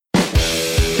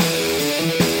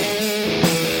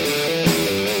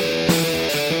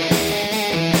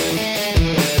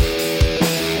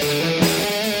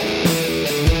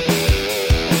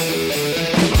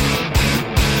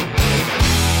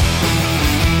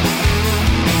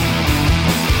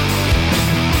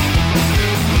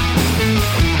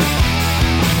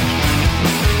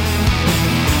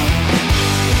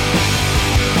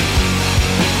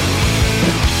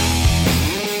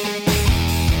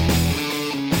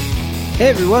Hey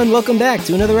everyone, welcome back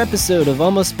to another episode of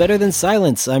Almost Better Than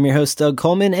Silence. I'm your host, Doug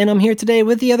Coleman, and I'm here today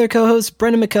with the other co-hosts,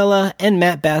 Brendan McCullough and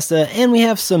Matt Basta, and we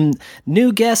have some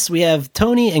new guests. We have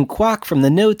Tony and Quack from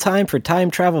the No Time for Time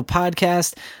Travel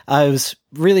podcast. I was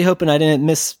really hoping I didn't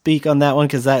misspeak on that one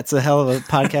because that's a hell of a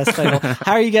podcast title.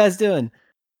 How are you guys doing?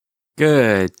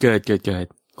 Good.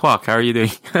 Quack, how are you doing?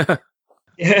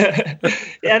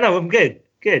 No, I'm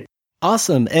good.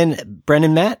 Awesome. And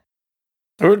Brendan, Matt?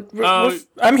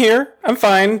 I'm here. I'm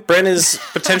fine. Brent is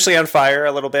potentially on fire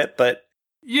a little bit, but...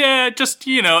 Yeah, just,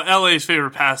 LA's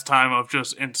favorite pastime of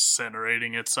just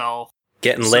incinerating itself.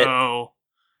 Getting lit. So,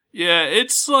 yeah,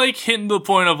 it's like hitting the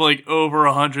point of like over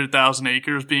 100,000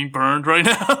 acres being burned right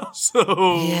now.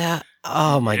 So... Yeah.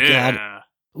 Oh my God.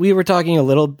 We were talking a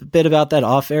little bit about that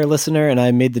off-air, listener, and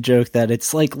I made the joke that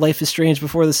it's like Life is Strange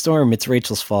Before the Storm. It's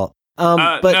Rachel's fault.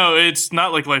 But no, it's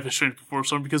not like Life is Strange Before the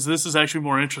Storm because this is actually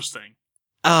more interesting.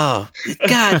 Oh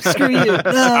God, screw you!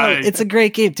 No, it's a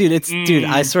great game, dude. Dude.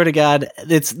 I swear to God,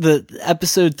 it's the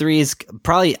episode 3 is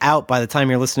probably out by the time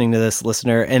you're listening to this,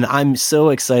 listener, and I'm so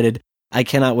excited. I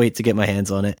cannot wait to get my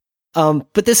hands on it.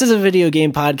 But this is a video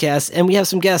game podcast, and we have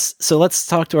some guests. So let's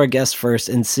talk to our guests first,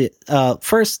 and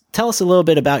first tell us a little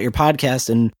bit about your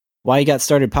podcast and why you got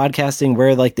started podcasting,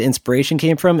 where like the inspiration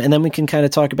came from, and then we can kind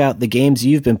of talk about the games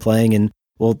you've been playing, and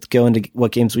we'll go into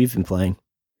what games we've been playing.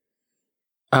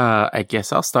 I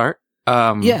guess I'll start.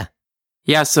 Yeah.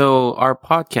 So our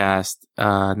podcast,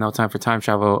 No Time for Time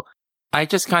Travel, I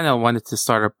just kind of wanted to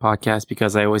start a podcast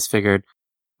because I always figured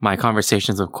my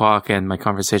conversations with Quack and my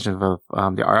conversations with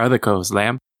our other co-host,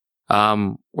 Lamb,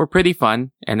 were pretty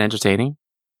fun and entertaining.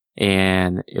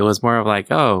 And it was more of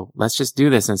like, oh, let's just do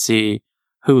this and see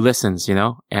who listens,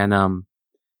 And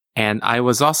I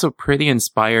was also pretty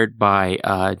inspired by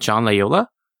John Layola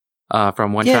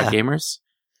from One Track Gamers.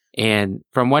 And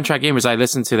from One Track Gamers, I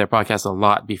listened to their podcast a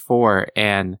lot before,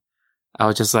 and I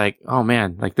was just like, oh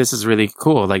man, like this is really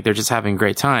cool. Like they're just having a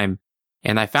great time.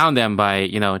 And I found them by,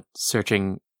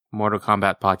 searching Mortal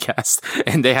Kombat podcast,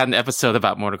 and they had an episode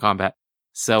about Mortal Kombat.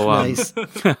 So, nice.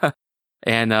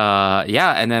 and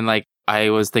then like I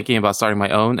was thinking about starting my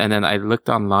own, and then I looked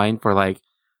online for like,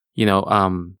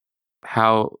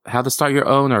 how to start your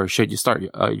own, or should you start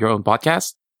your own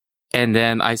podcast? And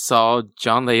then I saw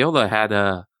John Layola had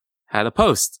a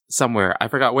post somewhere. I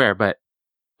forgot where, but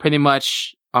pretty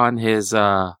much on his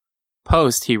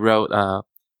post, he wrote,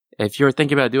 if you're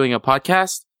thinking about doing a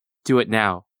podcast, do it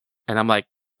now. And I'm like,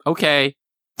 okay.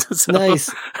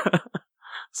 Nice.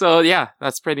 So yeah,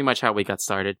 that's pretty much how we got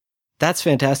started. That's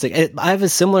fantastic. I have a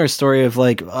similar story of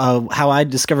like how I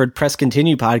discovered Press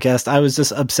Continue podcast. I was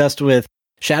just obsessed with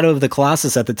Shadow of the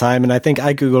Colossus at the time, and I think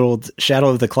I Googled Shadow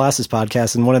of the Colossus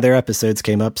podcast, and one of their episodes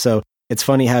came up. So it's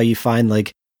funny how you find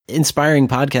like inspiring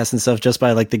podcasts and stuff just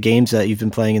by like the games that you've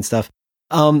been playing and stuff.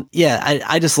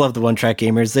 I just love the One Track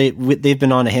Gamers. They've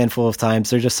been on a handful of times.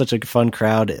 They're just such a fun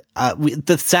crowd.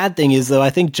 The sad thing is though,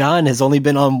 I think John has only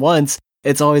been on once.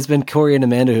 It's always been Corey and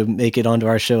Amanda who make it onto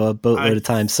our show a boatload of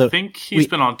times. So I think he's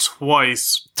been on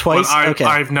twice. Twice? But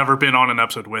I've never been on an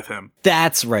episode with him.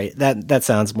 That's right. That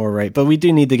sounds more right. But we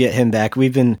do need to get him back.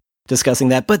 We've been discussing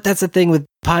that. But that's the thing with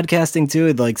podcasting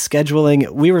too, like scheduling.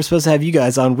 We were supposed to have you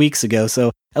guys on weeks ago,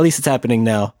 so at least it's happening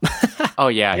now. Oh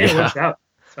yeah. It works out.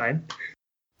 It's fine.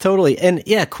 Totally. And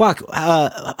yeah, Quack,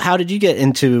 how did you get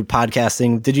into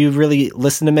podcasting? Did you really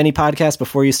listen to many podcasts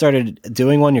before you started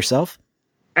doing one yourself?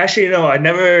 Actually, no, I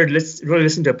never really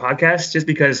listened to a podcast just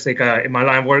because like in my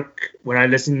line of work, when I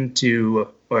listen to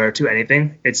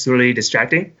anything, it's really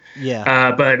distracting.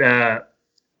 Yeah. But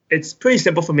it's pretty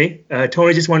simple for me.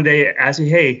 Tony just one day asked me,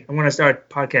 hey, I want to start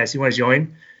a podcast. You want to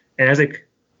join? And I was like,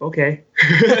 okay.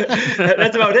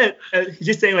 That's about it. He's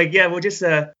just saying like, yeah, we're just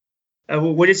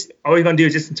all we're going to do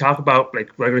is just talk about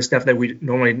like regular stuff that we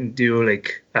normally do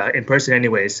like in person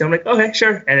anyways. So I'm like, okay,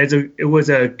 sure. And it was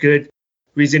a good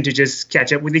reason to just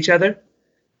catch up with each other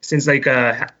since like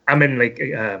I'm in like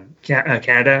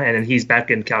Canada and then he's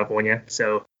back in California.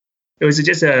 So it was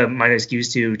just a minor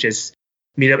excuse to just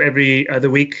meet up every other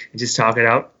week and just talk it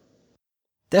out.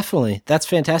 Definitely. That's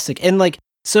fantastic. And like,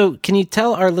 so can you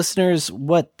tell our listeners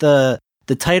what the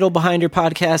title behind your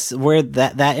podcast, where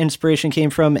that inspiration came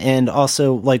from, and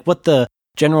also like what the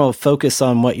general focus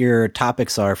on what your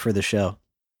topics are for the show?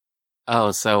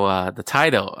 Oh, so the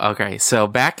title. Okay, so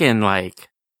back in like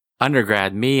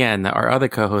undergrad, me and our other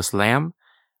co-host Lamb,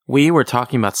 we were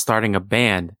talking about starting a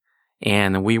band,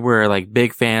 and we were like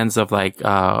big fans of like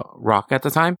rock at the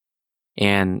time,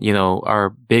 and our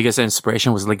biggest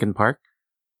inspiration was Linkin Park,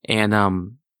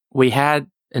 and we had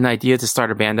an idea to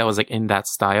start a band that was like in that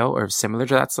style or similar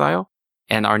to that style,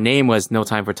 and our name was No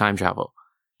Time for Time Travel.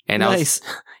 And nice.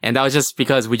 And that was just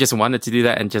because we just wanted to do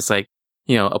that and just like,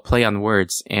 a play on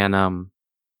words. And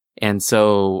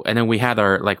then we had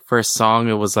our like first song.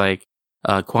 It was like,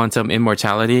 Quantum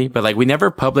Immortality, but like we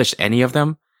never published any of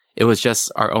them. It was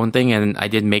just our own thing. And I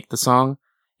did make the song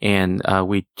and,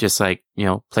 we just like,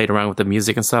 played around with the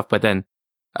music and stuff. But then,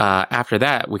 after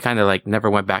that, we kind of like never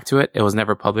went back to it. It was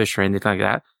never published or anything like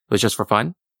that. It was just for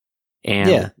fun.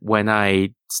 And when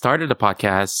I started the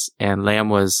podcast and Lam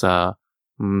was,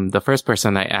 the first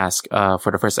person I asked,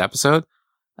 for the first episode,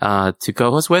 to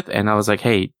co-host with. And I was like,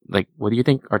 hey, like, what do you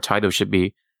think our title should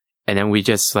be? And then we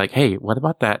just like, hey, what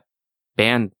about that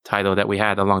band title that we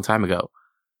had a long time ago?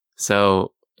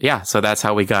 So yeah, so that's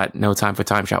how we got No Time for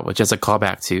Time Travel, which is a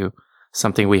callback to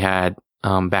something we had,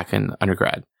 back in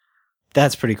undergrad.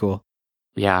 That's pretty cool.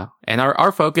 Yeah. And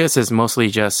our focus is mostly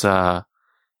just,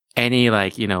 any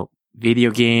like,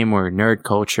 video game or nerd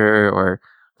culture or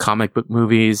comic book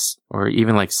movies or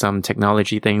even like some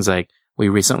technology things. Like we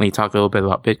recently talked a little bit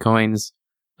about Bitcoins.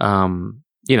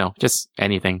 Just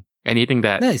anything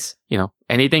that, nice.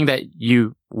 Anything that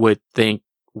you would think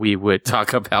we would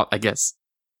talk about, I guess.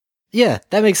 Yeah,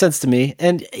 that makes sense to me.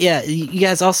 And yeah, you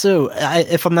guys also,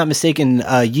 if I'm not mistaken,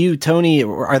 you, Tony,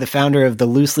 are the founder of the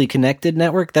Loosely Connected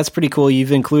Network. That's pretty cool.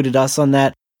 You've included us on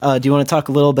that. Do you want to talk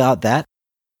a little about that?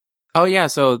 Oh yeah,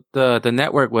 so the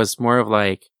network was more of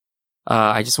like,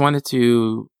 I just wanted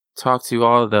to talk to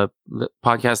all of the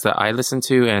podcasts that I listen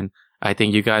to, and I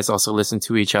think you guys also listen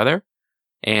to each other.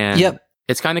 And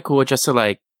it's kind of cool just to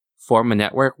like form a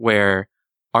network where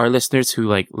our listeners who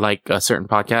like a certain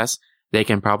podcast, they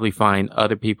can probably find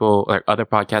other people or other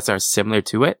podcasts that are similar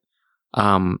to it.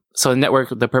 So the network,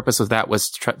 the purpose of that was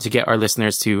to get our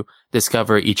listeners to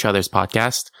discover each other's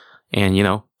podcast and,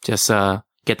 just,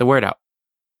 get the word out.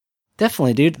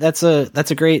 Definitely, dude. That's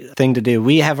a great thing to do.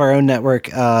 We have our own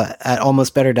network, at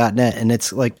almostbetter.net, and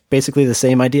it's like basically the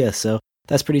same idea. So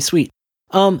that's pretty sweet.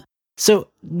 So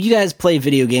you guys play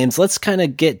video games. Let's kind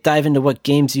of dive into what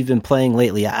games you've been playing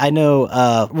lately. I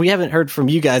know, we haven't heard from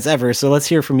you guys ever, so let's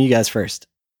hear from you guys first.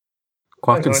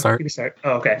 Quack can start. You can start.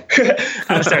 Oh, okay.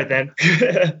 I'll start then.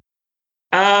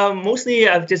 Mostly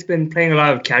I've just been playing a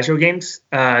lot of casual games.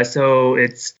 So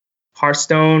it's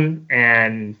Hearthstone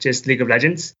and just League of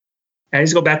Legends. I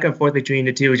just go back and forth between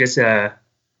the two,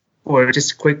 or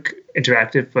just quick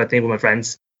interactive thing with my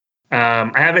friends. I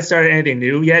haven't started anything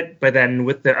new yet, but then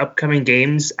with the upcoming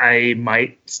games, I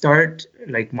might start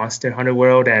like Monster Hunter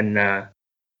World and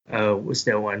what's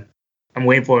that one? I'm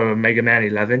waiting for Mega Man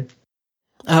 11.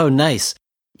 Oh, nice.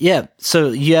 Yeah. So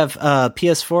you have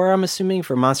PS4, I'm assuming,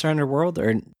 for Monster Hunter World,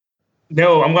 or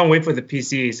no? I'm gonna wait for the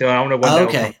PC, so I don't know what. Oh,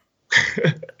 okay.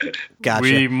 Gotcha.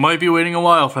 We might be waiting a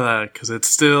while for that because it's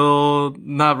still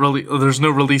not really. There's no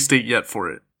release date yet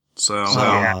for it. So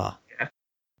yeah.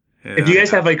 If you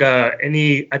guys have like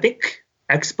any, I think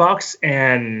Xbox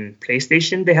and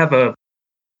PlayStation, they have I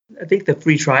think the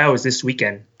free trial is this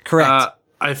weekend. Correct.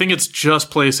 I think it's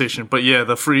just PlayStation, but yeah,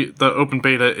 the open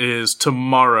beta is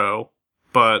tomorrow.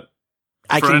 But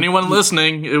anyone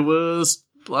listening, it was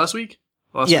last week.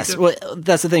 Yes, well,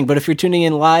 that's the thing. But if you're tuning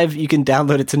in live, you can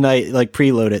download it tonight, like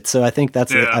preload it. So I think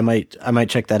that's it. I might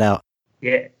check that out.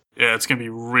 Yeah. Yeah, it's gonna be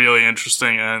really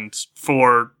interesting. And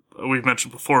we've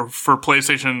mentioned before, for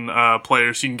PlayStation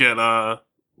players, you can get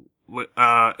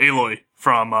Aloy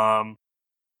from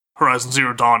Horizon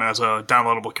Zero Dawn as a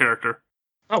downloadable character.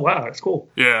 Oh wow, that's cool.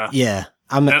 Yeah. Yeah,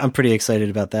 I'm pretty excited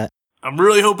about that. I'm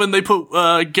really hoping they put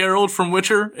Geralt from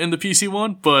Witcher in the PC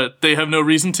one, but they have no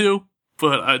reason to.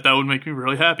 But that would make me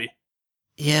really happy.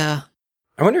 Yeah.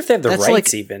 I wonder if they have the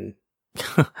rights even.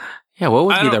 Yeah, what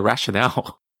would be the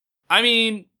rationale? I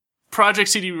mean, Project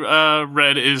CD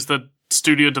Red is the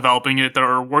studio developing it.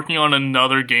 They're working on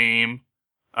another game,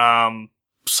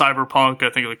 Cyberpunk, I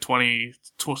think like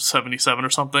 2077 or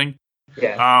something.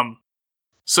 Yeah.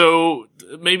 So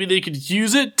maybe they could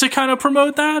use it to kind of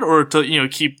promote that, or to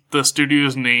keep the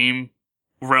studio's name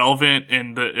relevant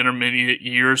in the intermediate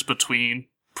years between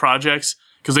projects,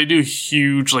 because they do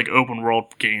huge like open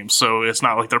world games, so it's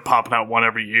not like they're popping out one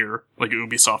every year like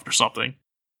Ubisoft or something.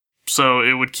 So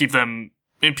it would keep them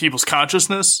in people's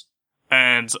consciousness,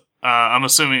 and I'm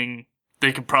assuming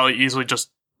they could probably easily just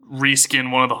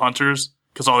reskin one of the hunters,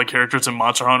 because all the characters in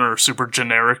Monster Hunter are super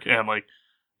generic and like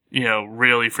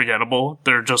really forgettable.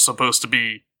 They're just supposed to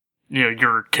be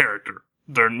your character.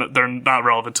 They're not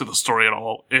relevant to the story at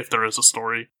all, if there is a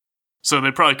story. So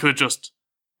they probably could just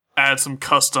add some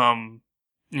custom,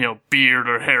 beard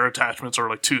or hair attachments, or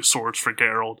like 2 swords for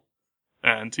Geralt,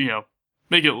 and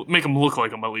make him look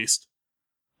like him at least.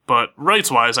 But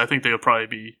rights wise, I think they would probably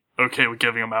be okay with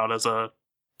giving him out as a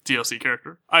DLC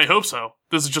character. I hope so.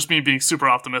 This is just me being super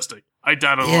optimistic. I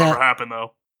doubt it'll Yeah. ever happen,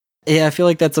 though. Yeah, I feel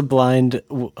like that's a blind,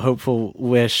 hopeful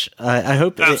wish. I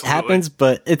hope it Absolutely. happens,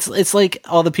 but it's like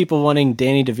all the people wanting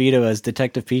Danny DeVito as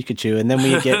Detective Pikachu, and then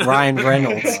we get Ryan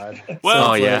Reynolds.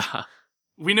 Well, Oh it's yeah.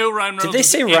 we know Ryan Reynolds. Did they is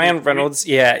say in Ryan it. Reynolds?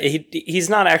 Yeah, he's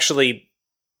not actually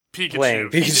Pikachu. playing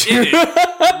He's Pikachu. in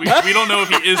it. we don't know if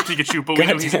he is Pikachu, but we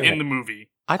know he's damn it. in the movie.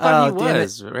 I thought Oh, he damn it.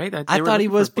 was, right? I They were thought he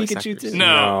looking was for voice Pikachu actors. too.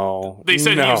 No. They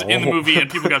said he was in the No. movie, and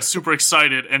people got super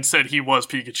excited and said he was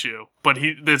Pikachu, but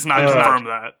it's not Uh. confirmed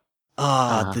that.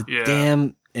 Ah, the Yeah.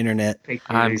 damn internet. Fake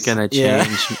I'm news. gonna Yeah.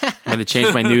 change. I'm gonna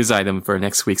change my news item for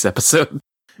next week's episode.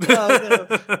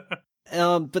 But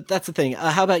that's the thing.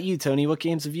 How about you, Tony? What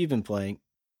games have you been playing?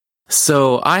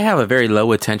 So I have a very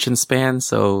low attention span.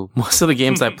 So most of the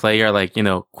games I play are like,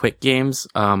 quick games.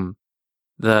 I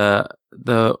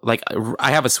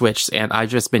have a Switch and I've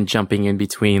just been jumping in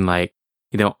between like,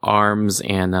 ARMS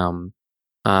and,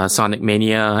 Sonic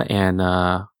Mania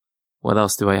and, what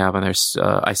else do I have on there?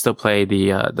 I still play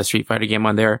the Street Fighter game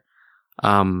on there.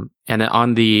 And then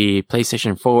on the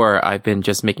PlayStation 4, I've been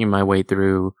just making my way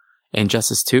through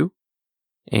Injustice 2.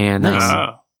 And,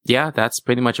 Nice. yeah, that's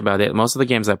pretty much about it. Most of the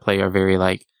games I play are very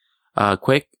like,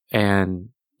 quick and,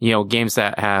 games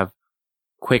that have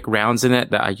quick rounds in it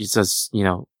that I just,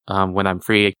 when I'm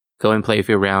free, go and play a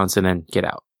few rounds and then get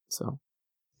out. So.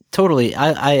 Totally.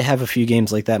 I have a few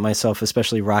games like that myself,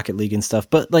 especially Rocket League and stuff.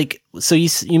 But like, so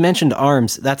you mentioned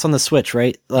ARMS. That's on the Switch,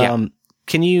 right? Yeah.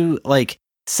 Can you like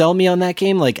sell me on that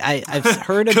game? Like I've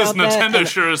heard Because about that. Nintendo and-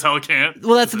 sure as hell can't.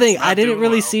 Well, that's the It's thing. not I didn't doing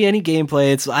really well. see any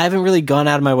gameplay. I haven't really gone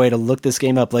out of my way to look this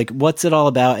game up. Like, what's it all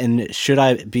about, and should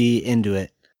I be into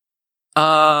it?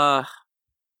 Well,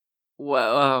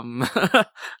 well,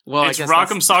 It's I guess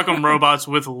Rock'em Sock'em Robots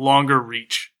with longer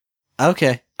reach.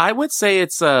 Okay. I would say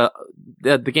it's the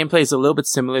gameplay is a little bit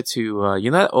similar to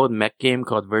that old mech game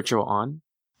called Virtual On.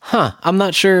 Huh. I'm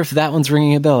not sure if that one's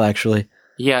ringing a bell, actually.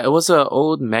 Yeah, it was an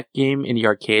old mech game in the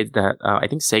arcade that I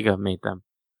think Sega made them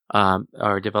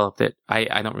or developed it.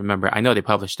 I don't remember. I know they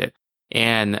published it.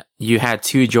 And you had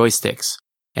two joysticks,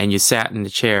 and you sat in the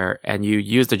chair, and you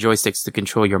used the joysticks to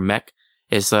control your mech.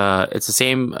 It's the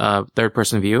same third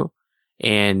person view,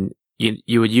 and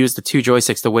you would use the two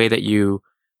joysticks. The way that you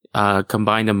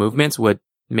combine the movements would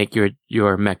make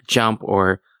your mech jump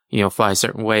or fly a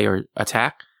certain way or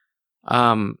attack.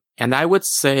 And I would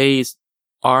say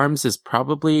ARMS is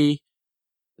probably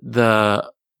the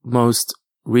most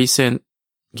recent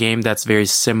game that's very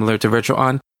similar to Virtual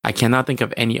On. I cannot think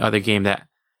of any other game that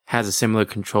has a similar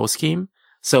control scheme.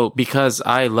 So because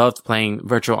I loved playing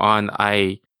Virtual On,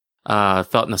 I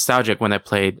felt nostalgic when I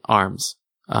played ARMS.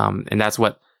 And that's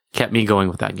what kept me going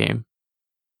with that game.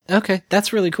 Okay,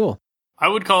 that's really cool. I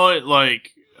would call it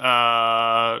like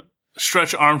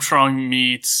Stretch Armstrong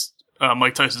meets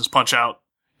Mike Tyson's Punch Out.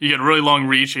 You get a really long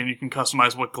reach, and you can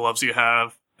customize what gloves you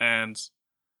have. And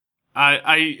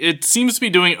it seems to be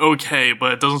doing okay,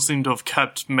 but it doesn't seem to have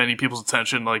kept many people's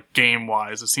attention, like game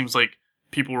wise. It seems like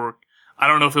people were. I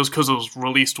don't know if it was because it was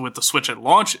released with the Switch at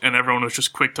launch, and everyone was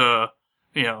just quick to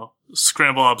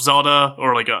scramble up Zelda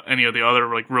or like any of the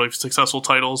other like really successful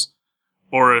titles,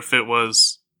 or if it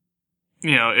was.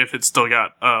 If it's still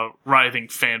got a writhing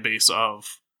fan base I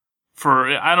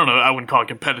don't know, I wouldn't call it a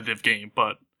competitive game,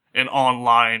 but an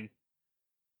online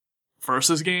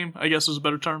versus game, I guess is a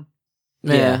better term.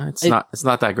 Yeah, it's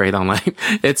not that great online.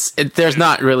 There's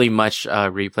not really much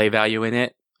replay value in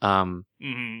it.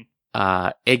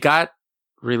 It got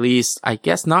released, I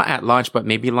guess not at launch, but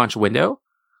maybe launch window.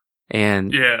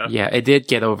 And yeah, it did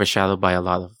get overshadowed by a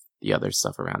lot of the other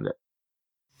stuff around it.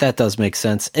 That does make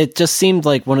sense. It just seemed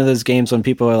like one of those games when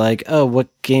people are like, "Oh, what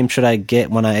game should I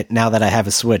get now that I have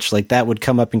a Switch?" Like that would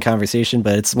come up in conversation,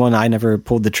 but it's one I never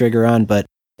pulled the trigger on. But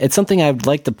it's something I'd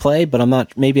like to play, but I'm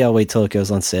not. Maybe I'll wait till it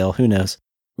goes on sale. Who knows?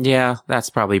 Yeah,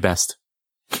 that's probably best.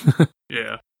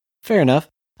 Yeah. Fair enough.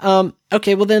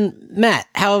 Okay, well then, Matt,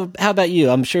 how about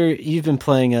you? I'm sure you've been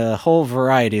playing a whole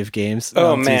variety of games.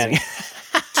 Oh, I'm man.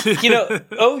 teasing.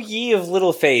 Oh ye of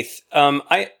little faith. I'm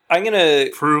gonna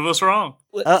Prove us wrong.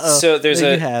 Uh-oh. So there's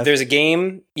There you have. a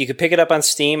game you could pick it up on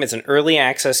Steam. It's an early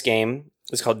access game.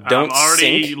 It's called Don't I'm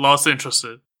already Sink. lost interest.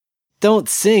 Don't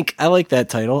Sink. I like that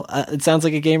title. It sounds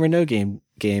like a Game or No Game.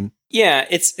 Yeah,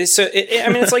 it's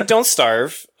like Don't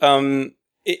Starve.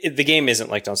 The game isn't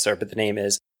like Don't Starve, but the name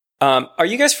is. Are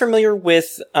you guys familiar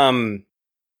with?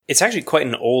 It's actually quite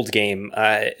an old game.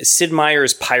 Sid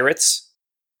Meier's Pirates.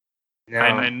 No.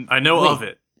 I know of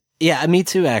it. Yeah, me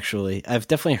too. Actually, I've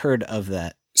definitely heard of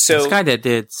that. So This guy that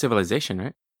did Civilization,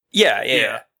 right?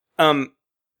 Yeah.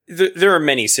 There are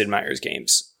many Sid Meier's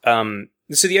games.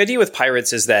 So the idea with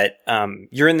Pirates is that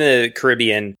you're in the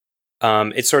Caribbean,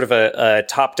 It's sort of a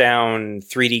top-down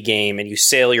 3D game, and you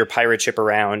sail your pirate ship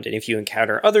around, and if you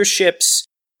encounter other ships,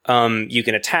 you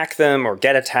can attack them or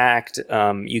get attacked.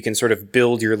 You can sort of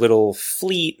build your little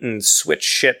fleet and switch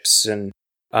ships, and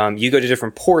you go to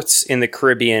different ports in the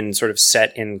Caribbean, sort of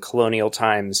set in colonial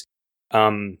times.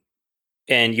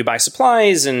 And you buy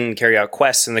supplies and carry out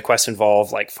quests, and the quests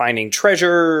involve like finding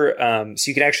treasure. So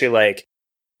you can actually like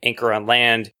anchor on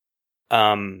land.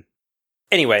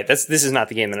 Anyway, this is not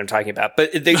the game that I'm talking about,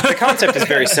 but the concept is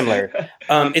very similar.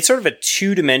 It's sort of a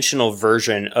 2-dimensional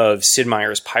version of Sid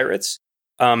Meier's Pirates.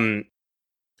 So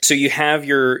you have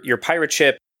your pirate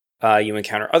ship, you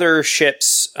encounter other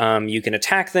ships, you can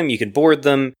attack them, you can board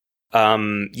them,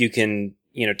 you can,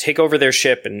 take over their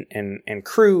ship and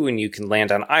crew, and you can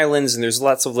land on islands, and there's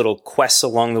lots of little quests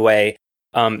along the way.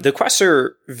 The quests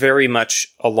are very much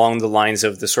along the lines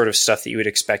of the sort of stuff that you would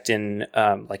expect in,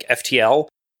 like FTL.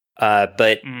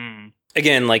 But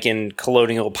again, like in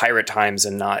colonial pirate times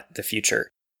and not the future.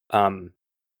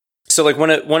 So like one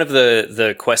of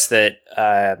the quests that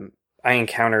I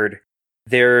encountered,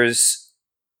 there's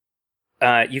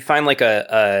you find like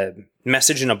a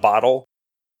message in a bottle,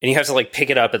 and you have to like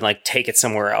pick it up and like take it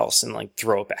somewhere else and like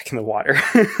throw it back in the water.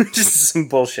 Just some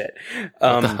bullshit.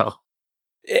 And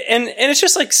it's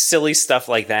just like silly stuff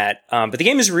like that. But the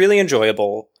game is really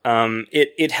enjoyable.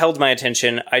 It held my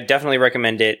attention. I definitely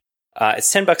recommend it.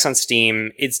 It's $10 on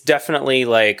Steam. It's definitely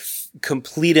like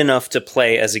complete enough to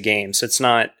play as a game. So it's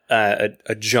not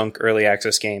a junk early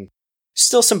access game.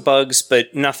 Still some bugs,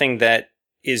 but nothing that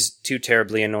is too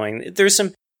terribly annoying. There's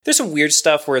some weird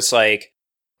stuff where it's like,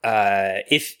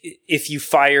 if you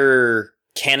fire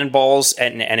cannonballs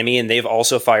at an enemy and they've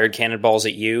also fired cannonballs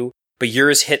at you, but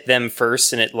yours hit them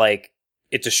first and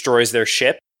it destroys their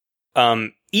ship.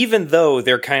 Even though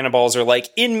their cannonballs are like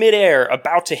in midair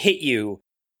about to hit you,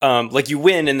 like you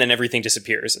win and then everything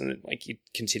disappears and then like you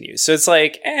continue. So it's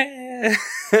like, yeah.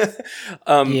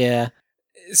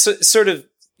 So sort of,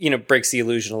 breaks the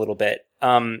illusion a little bit.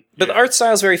 But the art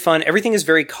style is very fun. Everything is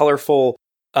very colorful.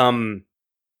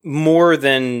 More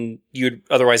than you'd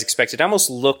otherwise expect. It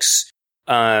almost looks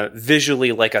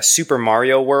visually like a Super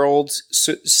Mario World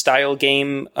style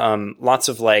game. Lots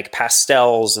of like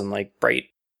pastels and like bright,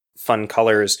 fun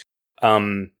colors.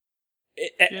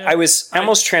 I was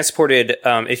almost transported.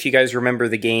 If you guys remember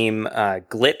the game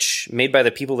Glitch, made by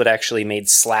the people that actually made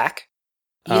Slack.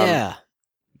 Yeah.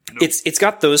 It's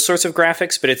got those sorts of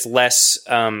graphics, but it's less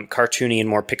cartoony and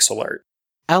more pixel art.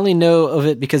 I only know of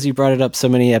it because you brought it up so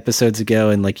many episodes ago,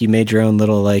 and like you made your own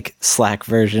little like Slack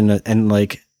version and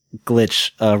like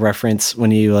Glitch reference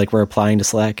when you like were applying to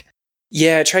Slack.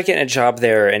 Yeah, I tried getting a job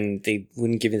there, and they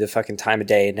wouldn't give me the fucking time of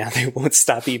day, and now they won't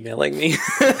stop emailing me.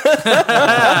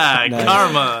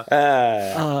 Karma.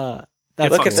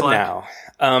 Look at them now.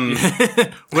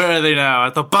 Where are they now?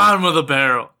 At the bottom of the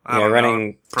barrel.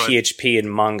 Running PHP and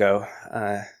Mongo.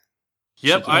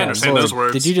 Yep, I understand those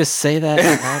words. Did you just say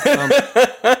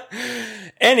that?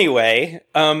 Anyway,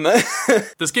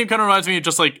 this game kind of reminds me of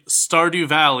just like Stardew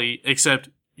Valley, except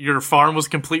your farm was a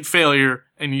complete failure,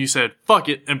 and you said "fuck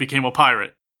it" and became a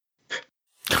pirate.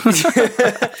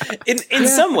 in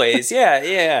some ways,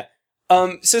 yeah.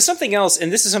 So something else,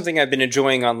 and this is something I've been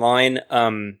enjoying online.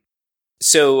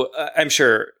 So I'm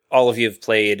sure all of you have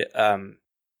played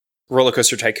Roller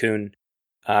Coaster Tycoon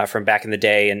from back in the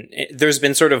day, and there's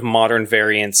been sort of modern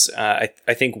variants. I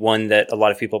think one that a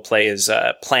lot of people play is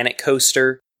Planet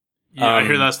Coaster. Yeah, I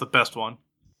hear that's the best one.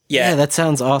 Yeah, that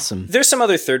sounds awesome. There's some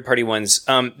other third-party ones.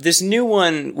 This new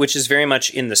one, which is very much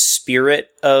in the spirit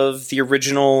of the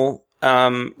original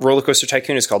Roller Coaster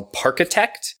Tycoon, is called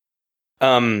Parkitect.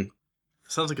 Sounds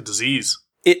like a disease.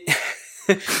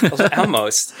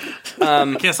 Almost.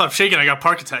 I can't stop shaking. I got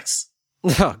Parkitects.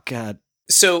 Oh, God.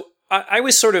 So I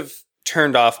was sort of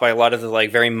turned off by a lot of the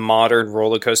like very modern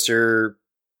Roller Coaster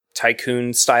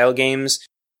Tycoon style games.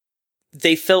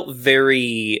 They felt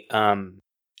very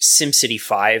SimCity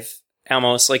 5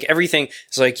 almost. Like everything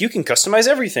is like you can customize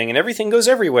everything and everything goes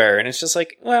everywhere, and it's just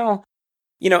like, well,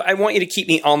 I want you to keep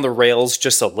me on the rails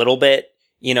just a little bit.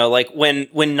 Like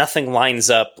when nothing lines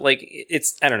up, like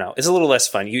it's, I don't know, it's a little less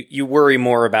fun. You worry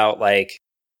more about like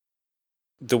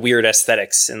the weird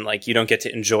aesthetics, and like you don't get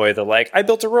to enjoy the like, I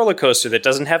built a roller coaster that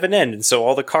doesn't have an end, and so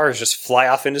all the cars just fly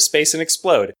off into space and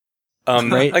explode.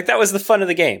 Right. Like that was the fun of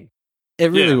the game.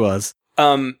 It really was.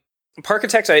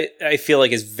 Parkitect, I feel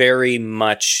like, is very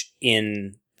much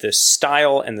in the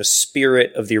style and the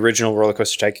spirit of the original Roller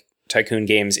Coaster Tycoon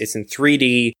games. It's in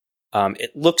 3D.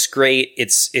 It looks great.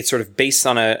 It's sort of based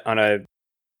on a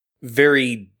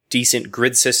very decent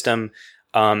grid system.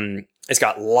 It's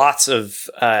got lots of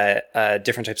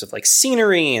different types of like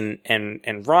scenery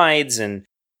and rides, and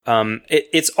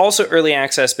it's also early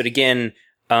access. But again,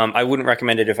 I wouldn't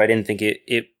recommend it if I didn't think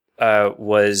it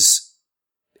was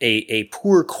a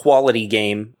poor quality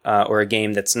game or a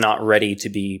game that's not ready to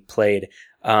be played.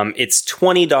 It's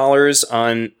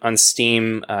 $20 on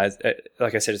Steam.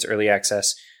 Like I said, it's early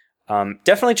access.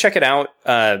 Definitely check it out.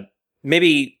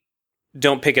 Maybe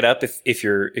don't pick it up if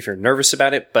you're nervous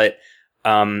about it, but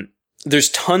there's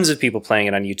tons of people playing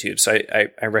it on YouTube, so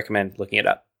I recommend looking it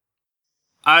up.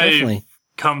 I've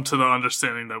come to the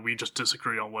understanding that we just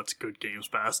disagree on what's good games,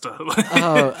 Basta.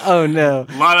 oh no.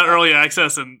 A lot of early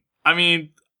access, and I mean,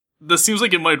 this seems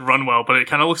like it might run well, but it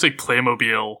kind of looks like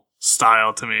Playmobil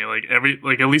style to me. Like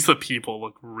at least the people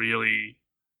look really.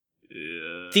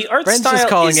 The art Brent's style just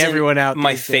calling isn't everyone out.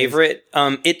 my favorite.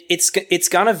 It's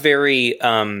got a very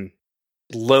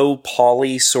low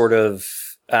poly sort of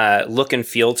look and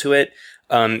feel to it.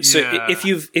 So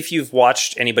if you've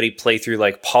watched anybody play through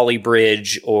like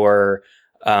Polybridge or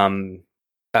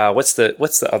what's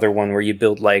the other one where you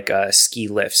build like ski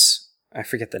lifts? I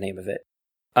forget the name of it.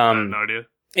 I have no idea.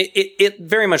 It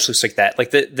very much looks like that.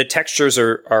 Like the textures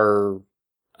are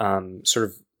sort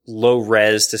of low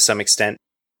res to some extent.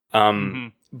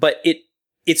 But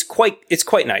it's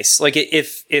quite nice. Like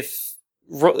if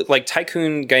like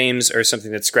Tycoon games are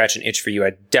something that scratch an itch for you,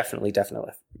 I definitely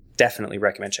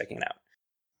recommend checking it out.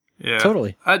 Yeah,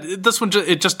 totally. This one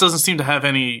it just doesn't seem to have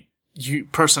any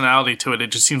personality to it.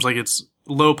 It just seems like it's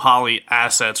low poly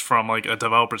assets from like a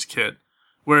developer's kit.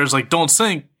 Whereas like Don't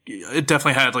Think, it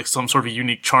definitely had like some sort of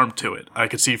unique charm to it. I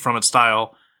could see from its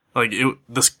style, like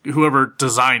whoever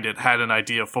designed it had an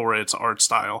idea for its art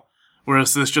style.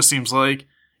 Whereas this just seems like,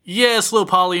 yeah, it's low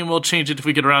poly and we'll change it if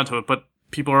we get around to it, but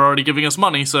people are already giving us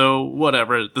money, so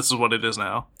whatever, this is what it is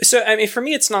now. So, I mean, for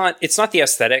me, it's not the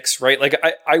aesthetics, right? Like,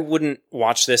 I wouldn't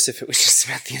watch this if it was just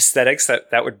about the aesthetics.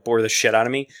 That would bore the shit out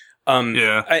of me.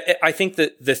 Yeah. I think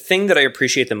that the thing that I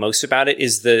appreciate the most about it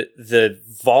is the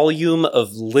volume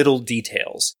of little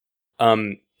details.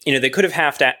 They could have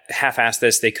half-assed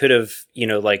this. They could have,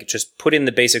 like just put in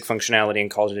the basic functionality and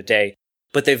called it a day.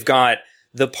 But they've got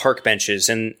the park benches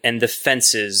and the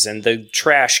fences and the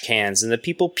trash cans and the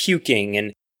people puking.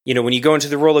 And, when you go into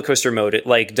the roller coaster mode, it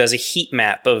like does a heat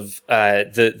map of,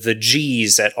 the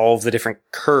G's at all of the different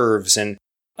curves. And,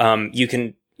 you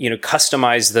can,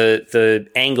 customize the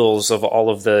angles of all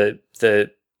of the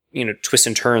twists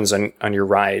and turns on your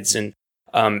rides. And,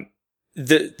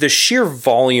 the sheer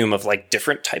volume of like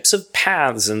different types of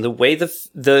paths and the way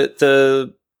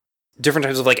the different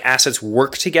types of like assets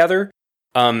work together,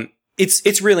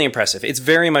 it's really impressive. It's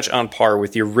very much on par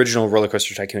with the original Roller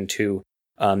Coaster Tycoon 2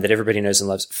 that everybody knows and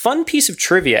loves. Fun piece of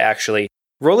trivia, actually.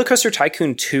 Roller Coaster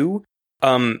Tycoon 2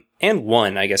 and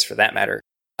 1, I guess for that matter,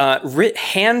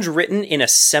 handwritten in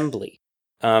assembly.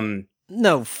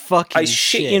 No fucking I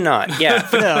shit you not. Yeah,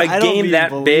 for a game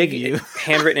that big,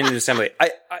 handwritten in assembly.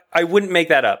 I wouldn't make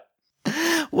that up.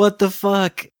 What the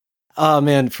fuck? Oh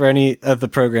man, for any of the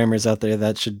programmers out there,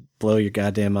 that should blow your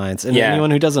goddamn minds. And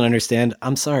anyone who doesn't understand,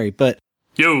 I'm sorry, but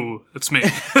yo, it's me.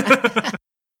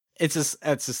 it's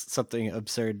just something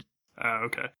absurd.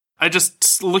 Okay. I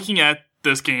just looking at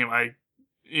this game,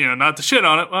 not to shit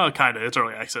on it. Well, kind of. It's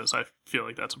early access. I feel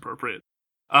like that's appropriate.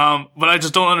 But I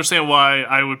just don't understand why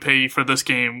I would pay for this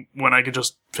game when I could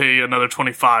just pay another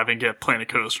 $25 and get Planet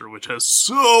Coaster, which has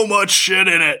so much shit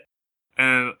in it,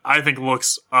 and I think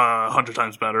looks 100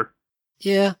 times better.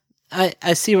 Yeah,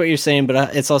 I see what you're saying,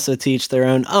 but it's also to each their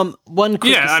own. One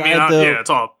quick aside, though,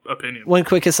 it's all opinion. One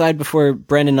quick aside before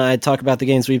Brendan and I talk about the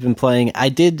games we've been playing. I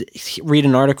did read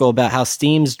an article about how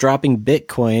Steam's dropping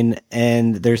Bitcoin,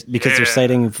 and they're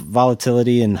citing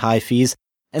volatility and high fees.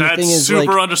 And that's the thing is,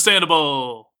 super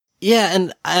understandable. Yeah,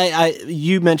 and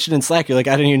you mentioned in Slack, you're like,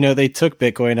 I didn't even know they took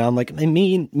Bitcoin. I'm like,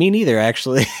 me neither,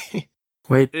 actually.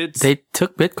 Wait, they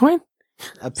took Bitcoin?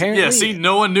 Apparently. Yeah, see,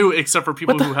 no one knew except for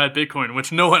people who had Bitcoin,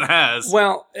 which no one has.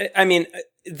 Well, I mean,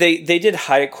 they did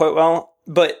hide it quite well,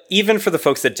 but even for the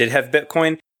folks that did have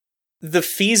Bitcoin, the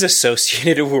fees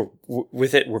associated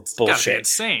with it were bullshit.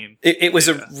 Insane. It was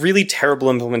a really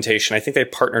terrible implementation. I think they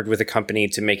partnered with a company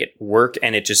to make it work,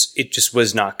 and it just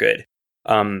was not good.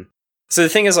 So the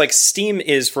thing is, like, Steam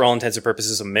is, for all intents and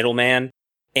purposes, a middleman,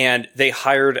 and they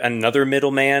hired another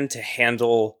middleman to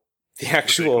handle the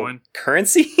actual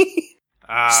currency.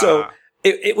 So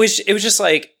it was just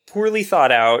like poorly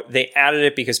thought out. They added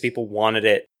it because people wanted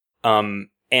it.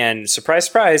 And surprise,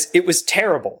 surprise, it was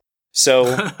terrible.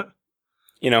 So,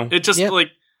 it just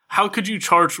like, how could you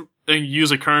charge and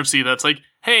use a currency that's like,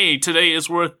 hey, today is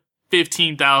worth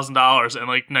 $15,000, and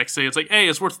like next day it's like, hey,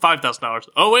 it's worth $5,000.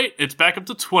 Oh wait, it's back up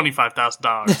to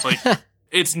 $25,000. Like,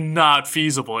 it's not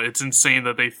feasible. It's insane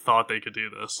that they thought they could do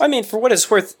this. I mean, for what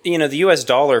it's worth, the U.S.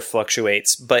 dollar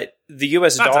fluctuates, but the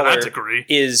U.S. dollar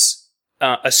is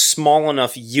a small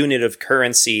enough unit of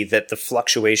currency that the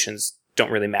fluctuations don't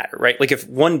really matter, right? Like if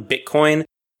one Bitcoin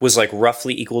was like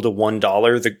roughly equal to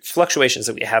 $1, the fluctuations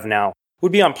that we have now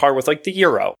would be on par with like the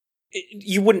euro.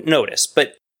 You wouldn't notice,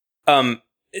 but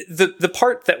the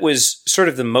part that was sort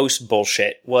of the most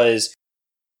bullshit was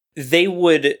they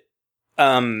would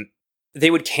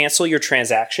cancel your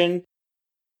transaction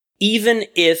even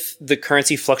if the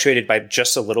currency fluctuated by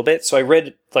just a little bit. So I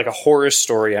read like a horror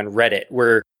story on Reddit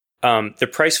where the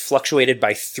price fluctuated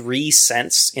by 3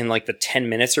 cents in like the 10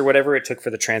 minutes or whatever it took for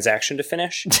the transaction to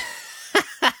finish.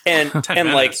 and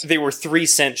like they were 3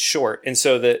 cents short. And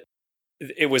so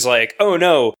it was like, oh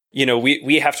no,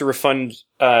 we have to refund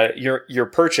your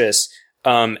purchase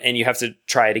and you have to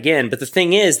try it again. But the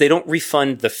thing is, they don't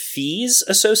refund the fees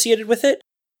associated with it.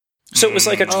 So it was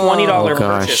like a $20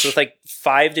 purchase with like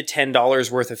 $5 to $10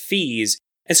 worth of fees.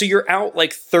 And so you're out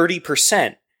like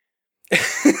 30%.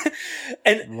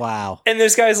 And wow. And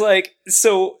this guy's like,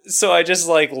 so I just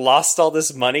like lost all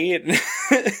this money.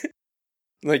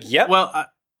 Like, yep. Well,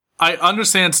 I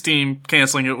understand Steam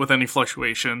canceling it with any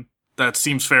fluctuation. That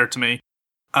seems fair to me.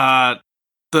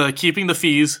 The keeping the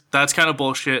fees, that's kind of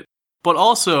bullshit. But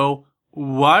also,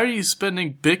 why are you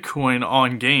spending Bitcoin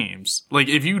on games? Like,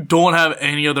 if you don't have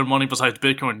any other money besides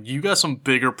Bitcoin, you got some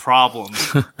bigger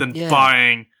problems than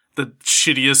buying the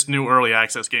shittiest new early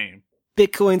access game.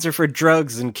 Bitcoins are for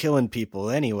drugs and killing people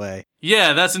anyway.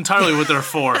 Yeah, that's entirely what they're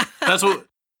for.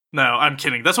 No, I'm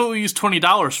kidding. That's what we use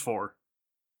 $20 for.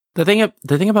 The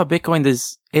thing about Bitcoin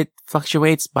is it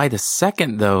fluctuates by the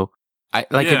second, though.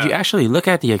 If you actually look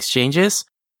at the exchanges,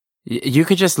 you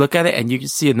could just look at it and you can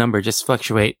see a number just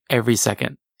fluctuate every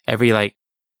second, every like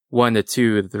 1 to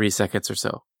 2 to 3 seconds or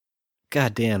so.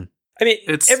 God damn. I mean,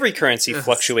 every currency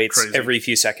fluctuates every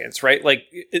few seconds, right? Like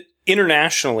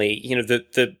internationally,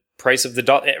 the price of the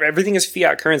dollar, everything is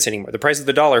fiat currency anymore. The price of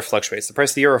the dollar fluctuates. The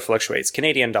price of the euro fluctuates.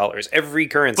 Canadian dollars, every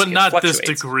currency but not fluctuates. This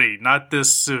degree, not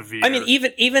this severe. I mean,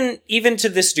 even to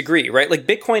this degree, right? Like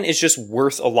Bitcoin is just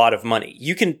worth a lot of money.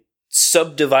 You can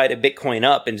subdivide a Bitcoin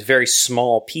up into very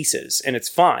small pieces and it's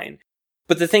fine.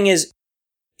 But the thing is,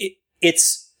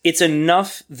 it's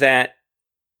enough that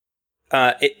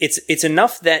it's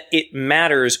enough that it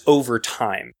matters over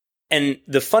time. And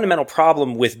the fundamental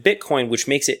problem with Bitcoin, which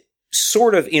makes it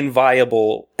sort of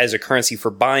inviable as a currency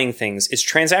for buying things, is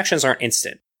transactions aren't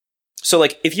instant. So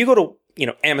like if you go to,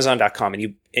 Amazon.com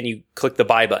and you click the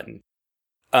buy button,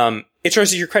 it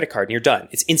charges your credit card and you're done.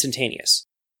 It's instantaneous.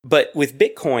 But with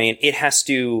Bitcoin, it has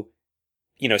to,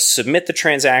 submit the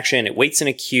transaction. It waits in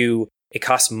a queue. It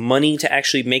costs money to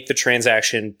actually make the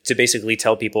transaction to basically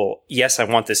tell people, yes, I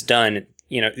want this done.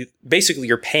 Basically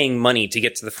you're paying money to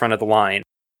get to the front of the line,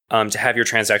 to have your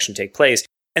transaction take place.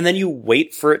 And then you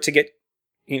wait for it to get,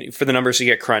 for the numbers to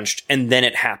get crunched, and then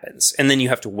it happens. And then you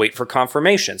have to wait for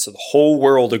confirmation. So the whole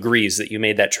world agrees that you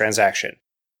made that transaction.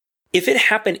 If it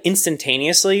happened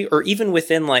instantaneously, or even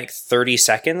within like 30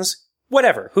 seconds,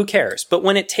 whatever, who cares? But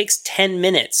when it takes 10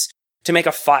 minutes to make a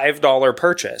 $5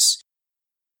 purchase,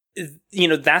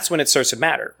 that's when it starts to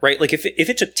matter, right? Like if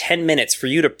it took 10 minutes for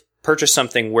you to purchase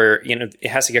something where, it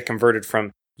has to get converted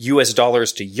from US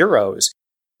dollars to euros,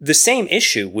 the same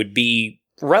issue would be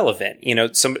relevant.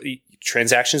 Some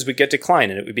transactions would get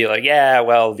declined and it would be like, yeah,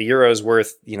 well, the euro's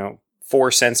worth,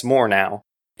 4 cents more now.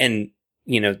 And,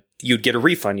 you'd get a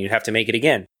refund. You'd have to make it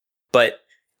again. But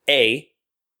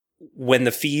when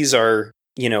the fees are,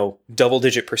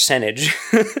 double-digit percentage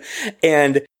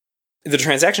and the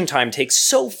transaction time takes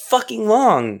so fucking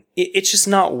long, it's just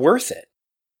not worth it.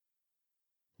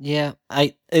 Yeah,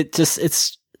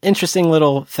 it's interesting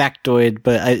little factoid,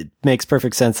 but it makes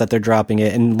perfect sense that they're dropping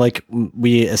it. And like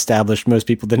we established, most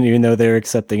people didn't even know they were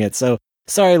accepting it. So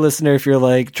sorry, listener, if you're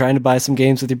like trying to buy some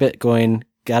games with your Bitcoin,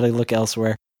 gotta look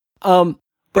elsewhere.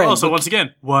 But also, once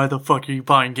again, why the fuck are you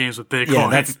buying games with Bitcoin? Yeah,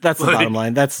 that's the bottom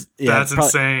line. That's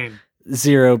insane.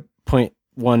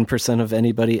 0.1% of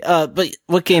anybody. But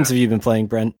what games have you been playing,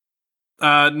 Brent?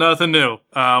 Nothing new.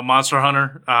 Monster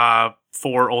Hunter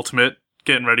 4 Ultimate.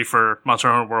 Getting ready for Monster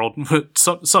Hunter World.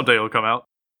 Someday it'll come out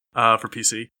for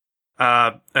PC.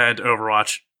 And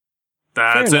Overwatch.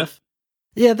 That's it.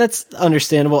 Yeah, that's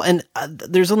understandable. And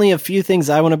there's only a few things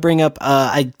I want to bring up.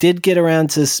 I did get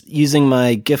around to using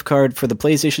my gift card for the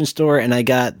PlayStation Store, and I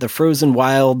got the Frozen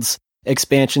Wilds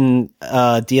expansion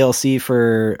DLC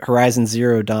for Horizon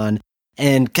Zero Dawn.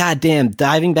 And goddamn,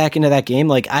 diving back into that game,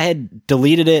 like I had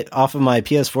deleted it off of my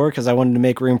PS4 because I wanted to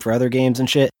make room for other games and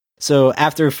shit. So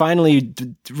after finally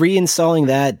reinstalling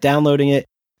that, downloading it,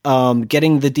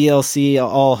 getting the DLC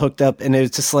all hooked up, and it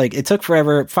was just like, it took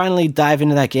forever. Finally dive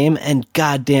into that game, and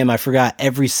goddamn, I forgot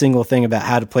every single thing about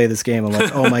how to play this game. I'm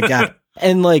like, oh my God.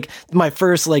 And like my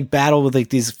first like battle with like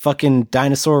these fucking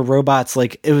dinosaur robots,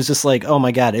 like it was just like, oh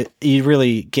my God, you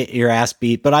really get your ass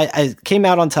beat. But I came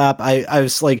out on top. I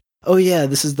was like, oh yeah,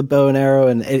 this is the bow and arrow,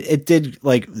 and it did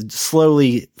like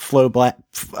slowly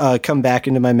come back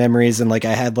into my memories, and like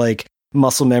I had like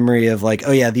muscle memory of like,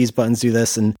 oh yeah, these buttons do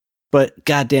this, but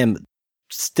goddamn,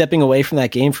 stepping away from that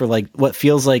game for like what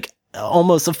feels like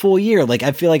almost a full year. Like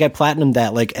I feel like I platinumed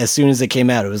that like as soon as it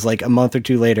came out. It was like a month or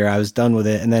two later, I was done with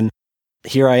it, and then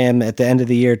here I am at the end of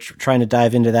the year trying to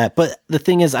dive into that. But the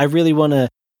thing is, I really want to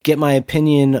get my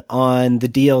opinion on the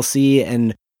DLC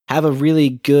and have a really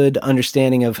good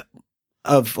understanding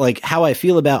of like how I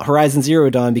feel about Horizon Zero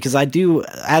Dawn, because I do,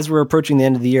 as we're approaching the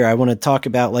end of the year, I want to talk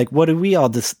about like, what do we all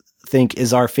just think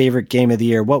is our favorite game of the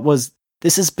year?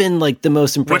 This has been like the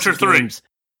most impressive Witcher 3. games.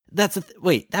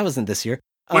 Wait, that wasn't this year.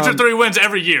 Witcher 3 wins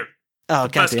every year. Oh,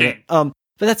 best game.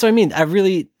 But that's what I mean.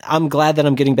 I'm glad that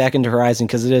I'm getting back into Horizon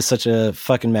because it is such a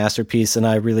fucking masterpiece and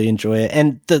I really enjoy it.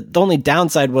 And the only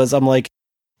downside was I'm like,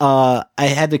 I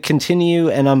had to continue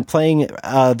and I'm playing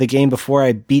the game before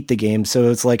I beat the game. So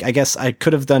it's like, I guess I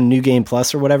could have done New Game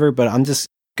Plus or whatever, but I'm just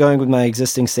going with my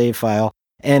existing save file.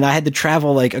 And I had to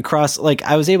travel like across, like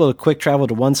I was able to quick travel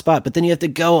to one spot, but then you have to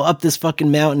go up this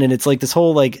fucking mountain and it's like this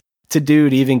whole like to do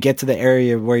to even get to the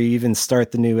area where you even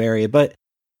start the new area. But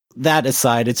that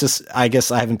aside, it's just, I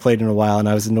guess I haven't played in a while and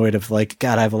I was annoyed of like,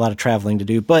 God, I have a lot of traveling to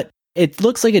do, but it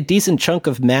looks like a decent chunk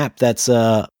of map that's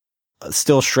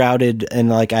still shrouded and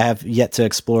like I have yet to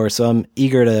explore. So I'm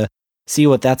eager to see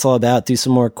what that's all about, do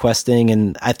some more questing.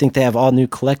 And I think they have all new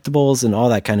collectibles and all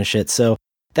that kind of shit. So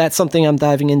that's something I'm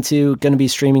diving into, going to be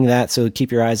streaming that. So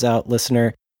keep your eyes out,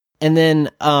 listener. And then,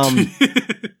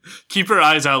 keep your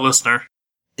eyes out, listener.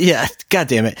 Yeah, God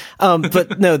damn it.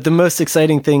 But no, the most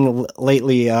exciting thing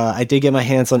lately, I did get my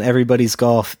hands on Everybody's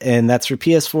Golf, and that's for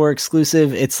PS4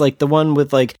 exclusive. It's like the one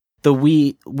with like the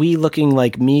Wii looking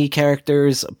like me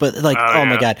characters, but like, oh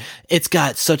my God, it's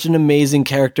got such an amazing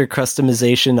character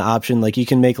customization option. Like you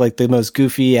can make like the most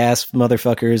goofy ass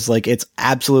motherfuckers. Like it's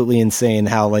absolutely insane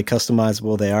how like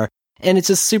customizable they are. And it's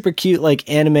just super cute, like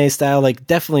anime style, like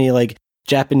definitely like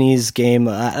Japanese game.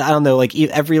 I don't know, like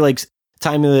every like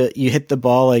time you hit the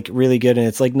ball like really good and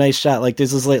it's like nice shot, like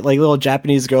this is like little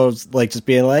Japanese girls like just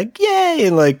being like yay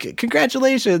and like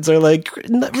congratulations or like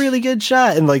really good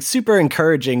shot and like super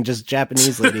encouraging just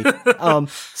Japanese lady.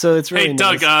 So it's really hey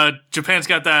nice. Doug, Japan's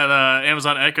got that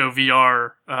Amazon Echo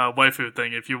VR waifu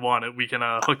thing. If you want it, we can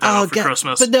hook that up for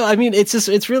Christmas. But no, I mean it's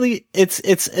really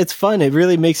it's fun. It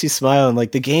really makes you smile, and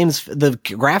like the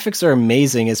graphics are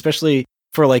amazing, especially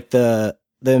for like the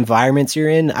environments you're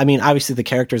in. I mean, obviously the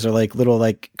characters are like little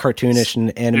like cartoonish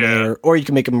and anime, or you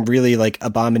can make them really like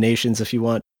abominations if you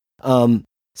want.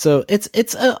 So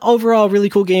it's an overall really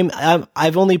cool game.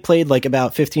 I've only played like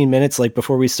about 15 minutes like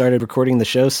before we started recording the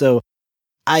show, so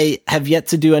I have yet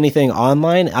to do anything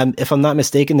online. If I'm not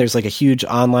mistaken, there's like a huge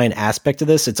online aspect to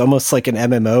this. It's almost like an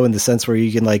MMO in the sense where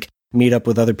you can like meet up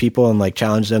with other people and like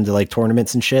challenge them to like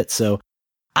tournaments and shit. So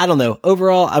I don't know.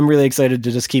 Overall, I'm really excited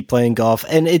to just keep playing golf.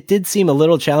 And it did seem a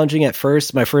little challenging at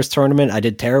first. My first tournament, I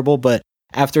did terrible, but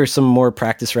after some more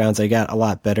practice rounds, I got a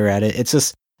lot better at it. It's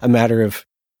just a matter of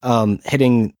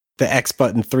hitting the X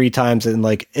button 3 times, and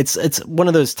like it's one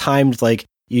of those timed like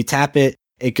you tap it,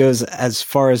 it goes as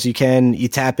far as you can, you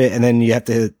tap it, and then you have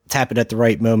to tap it at the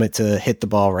right moment to hit the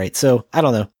ball right. So I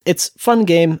don't know. It's a fun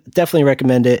game. Definitely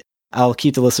recommend it. I'll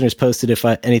keep the listeners posted if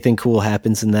anything cool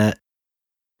happens in that.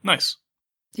 Nice.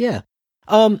 Yeah.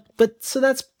 But so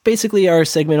that's basically our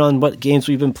segment on what games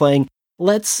we've been playing.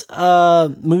 Let's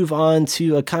move on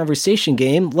to a conversation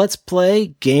game. Let's play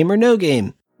Game or No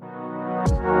Game.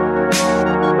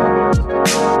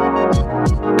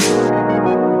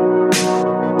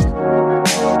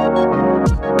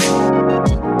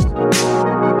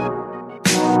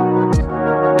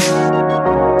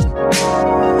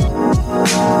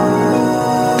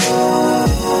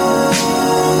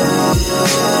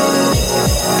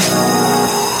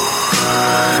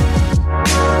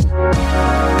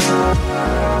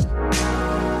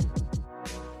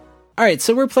 All right,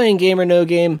 so we're playing Game or No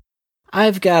Game.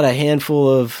 I've got a handful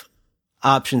of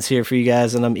options here for you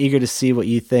guys, and I'm eager to see what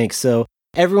you think. So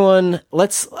everyone, all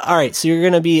right, so you're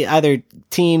going to be either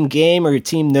team game or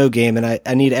team no game, and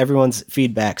I need everyone's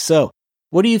feedback. So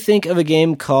what do you think of a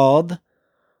game called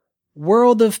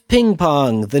World of Ping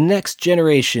Pong, The Next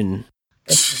Generation?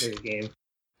 That's a game.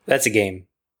 That's a game.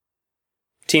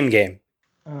 Team game.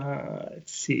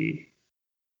 Let's see.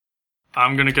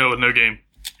 I'm gonna go with no game.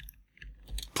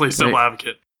 Please Wait. Devil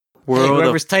Advocate. Hey, World of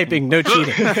whoever's typing, no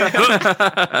cheating.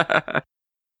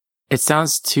 It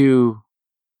sounds too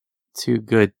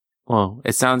good. Well,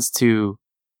 it sounds too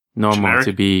normal Generic?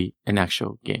 to be an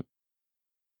actual game.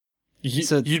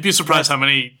 So- You'd be surprised how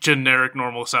many generic,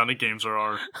 normal sounding games there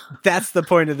are. That's the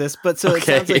point of this. But so it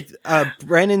sounds Okay. like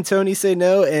Bren and Tony say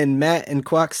no, and Matt and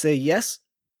Quack say yes.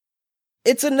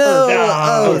 It's a no. Oh, no.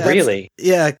 Oh, that's- really?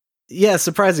 Yeah,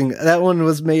 surprising. That one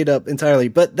was made up entirely,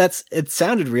 but it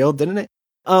sounded real, didn't it?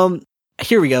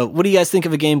 Here we go. What do you guys think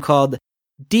of a game called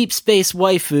Deep Space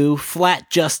Waifu Flat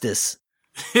Justice?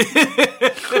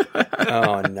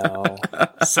 Oh no.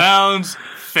 Sounds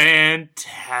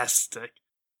fantastic.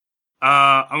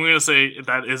 I'm gonna say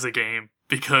that is a game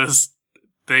because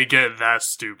they get that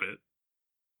stupid.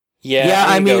 Yeah, Yeah,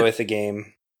 I I mean- go with the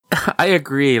game. I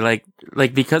agree. Like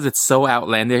because it's so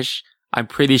outlandish, I'm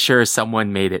pretty sure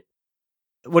someone made it.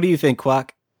 What do you think,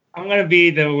 Quack? I'm gonna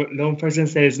be the lone person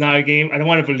that say it's not a game. I don't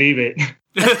want to believe it.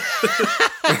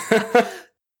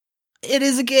 It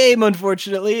is a game,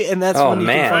 unfortunately, and that's Oh, one you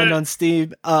man. can find on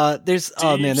Steam. There's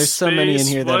there's so many in Deep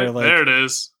here that are Space- like there it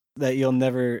is. that you'll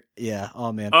never. Yeah.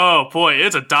 Oh man. Oh boy,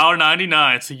 it's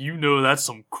 $1.99, so you know that's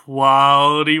some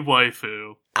quality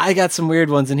waifu. I got some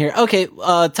weird ones in here. Okay.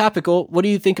 Topical. What do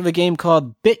you think of a game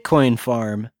called Bitcoin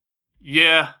Farm?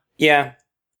 Yeah, Yeah.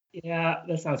 Yeah,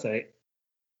 that sounds right.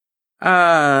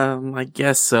 I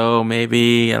guess so.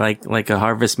 Maybe like a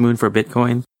Harvest Moon for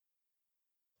Bitcoin.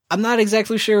 I'm not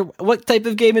exactly sure what type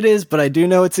of game it is, but I do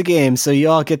know it's a game, so you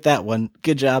all get that one.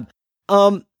 Good job.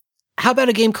 How about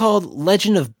a game called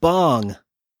Legend of Bong?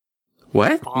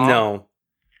 What? Bong. No.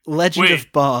 Legend Wait.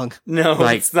 of Bong. No,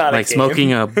 Like it's not like a game.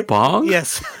 smoking a bong?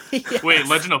 Yes. Yes. Wait,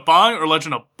 Legend of Bong or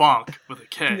Legend of Bonk with a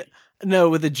K? No,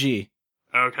 with a G.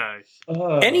 Okay.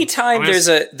 Anytime I'm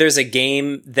gonna there's a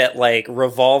game that like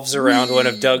revolves around one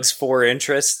of Doug's 4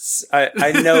 interests,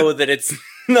 I know that it's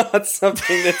not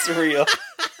something that's real.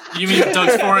 You mean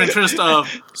Doug's 4 interest of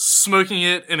smoking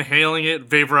it, inhaling it,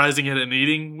 vaporizing it, and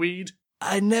eating weed?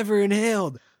 I never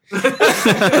inhaled.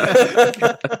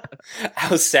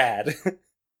 How sad.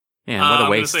 Yeah, what a I'm gonna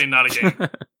waste. say not a game.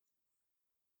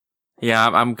 Yeah,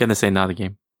 I'm gonna say not a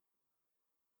game.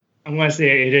 I'm gonna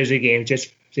say it is a game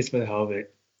just for the hell of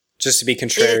it. Just to be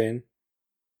contrarian.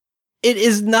 It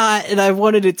is not, and I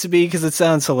wanted it to be because it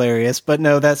sounds hilarious, but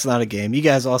no, that's not a game. You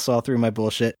guys all saw through my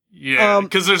bullshit. Yeah, Um,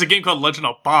 because there's a game called Legend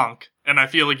of Bonk, and I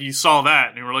feel like you saw that,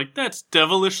 and you were like, that's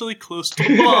devilishly close to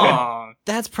Bonk.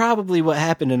 That's probably what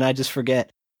happened, and I just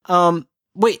forget.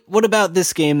 Wait, what about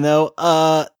this game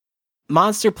though?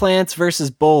 Monster Plants vs.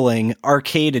 Bowling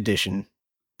Arcade Edition.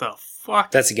 The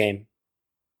fuck? That's a game.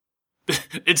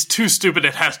 It's too stupid,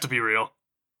 it has to be real.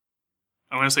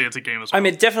 I'm gonna say it's a game as well. I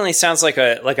mean, it definitely sounds like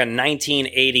a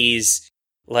 1980s,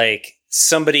 like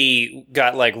somebody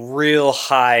got like real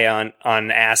high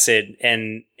on acid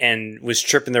and was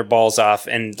tripping their balls off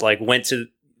and like went to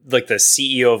like the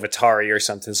CEO of Atari or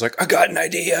something. It's like, I got an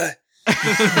idea.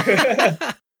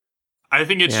 I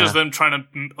think it's Yeah. just them trying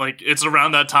to, like, it's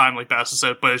around that time, like Basta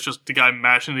said, but it's just the guy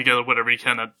mashing together whatever he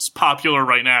can that's popular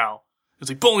right now. It's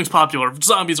like, bowling's popular,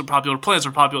 zombies are popular, plants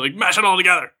are popular, like, mash it all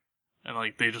together. And,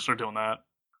 like, they just start doing that.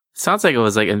 Sounds like it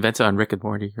was like invented on Rick and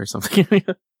Morty or something.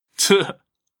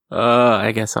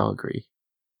 I guess I'll agree.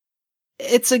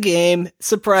 It's a game,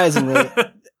 surprisingly.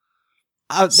 That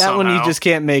one you Somehow. just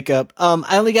can't make up.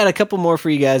 I only got a couple more for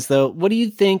you guys though. What do you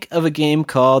think of a game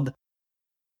called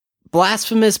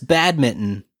Blasphemous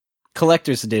Badminton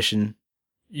Collector's Edition?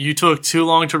 You took too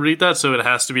long to read that, so it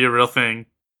has to be a real thing.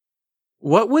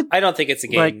 What would I don't think it's a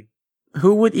game. Like-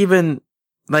 who would even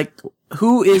like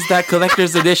who is that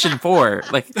collector's edition for?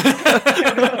 Like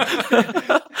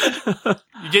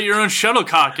You get your own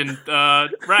shuttlecock and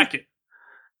racket.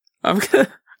 I'm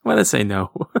gonna say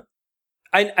no.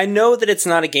 I know that it's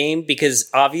not a game because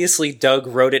obviously Doug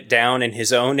wrote it down in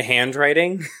his own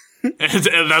handwriting. And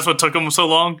that's what took him so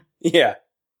long? Yeah.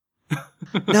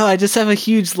 No, I just have a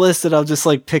huge list that I'm just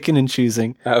like picking and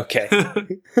choosing. Okay.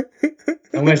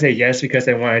 I'm gonna say yes because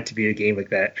I want it to be a game like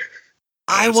that.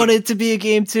 I Yes. want it to be a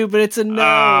game too, but it's a no.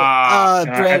 Ah. I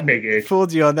Brad figured.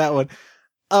 fooled you on that one.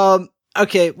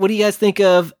 Okay, what do you guys think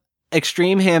of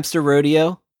Extreme Hamster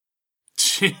Rodeo?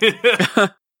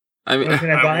 I mean, Where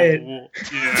can I buy it?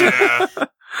 Yeah.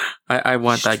 I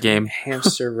want that game.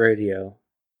 Hamster radio.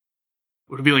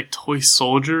 Would it be like Toy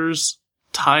Soldiers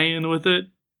tie in with it?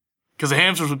 Because the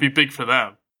hamsters would be big for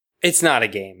them. It's not a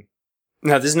game.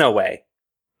 No, there's no way.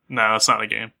 No, it's not a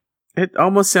game. It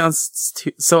almost sounds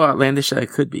so outlandish that it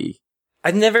could be.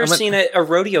 I've never seen a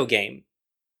rodeo game.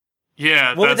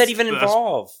 Yeah. What would that even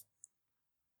involve?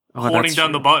 Holding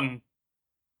down the button.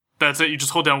 That's it. You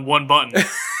just hold down one button.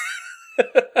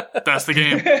 That's the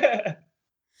game.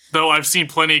 Though I've seen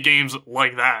plenty of games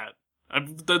like that.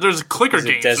 There's clicker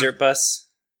games. Desert Bus?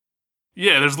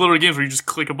 Yeah, there's literally games where you just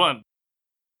click a button.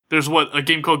 There's a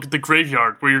game called The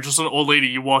Graveyard, where you're just an old lady.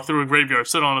 You walk through a graveyard,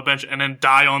 sit on a bench, and then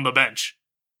die on the bench.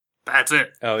 That's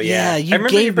it. Oh, yeah. You I remember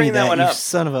gave you bringing me that that one you up.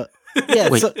 son of a... Yeah,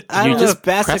 Wait, so, I don't know if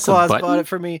Basticlaws bought it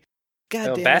for me.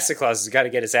 God damn it. Basticlaws has got to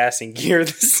get his ass in gear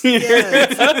this year.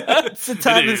 Yeah, it's the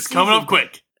time It is coming up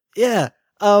quick. Yeah.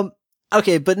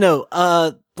 Okay, but no.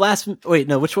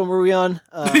 Which one were we on?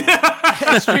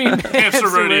 Extreme Hamster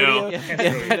Rodeo.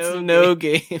 Yeah, that's no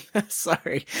game.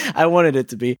 Sorry, I wanted it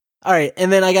to be. All right,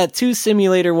 and then I got 2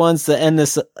 simulator ones to end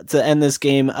this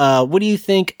game. What do you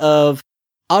think of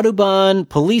Autobahn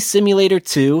Police Simulator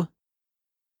 2?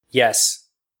 Yes.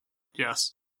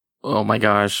 Yes. Oh my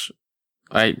gosh.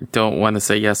 I don't want to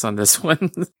say yes on this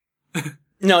one.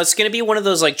 No, it's going to be one of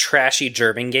those like trashy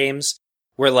German games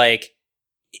where like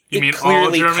it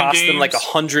clearly cost them like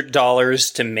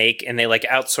 $100 to make, and they like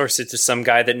outsource it to some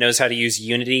guy that knows how to use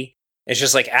Unity. It's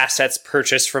just like assets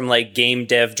purchased from like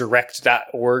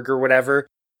GameDevDirect.org or whatever.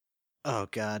 Oh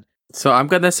God. So I'm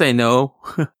gonna say no.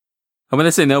 I'm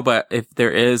gonna say no, but if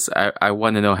there is, I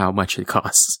want to know how much it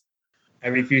costs. I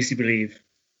refuse to believe.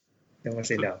 I want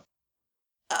to say no.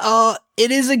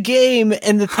 It is a game,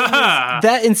 and the thing is,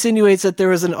 that insinuates that there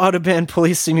was an Autobahn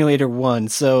Police Simulator 1.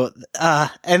 So,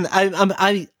 and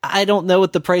I don't know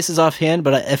what the price is offhand,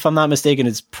 but if I'm not mistaken,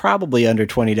 it's probably under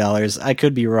 $20. I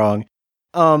could be wrong.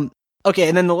 Okay,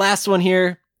 and then the last one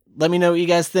here. Let me know what you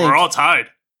guys think. We're all tied.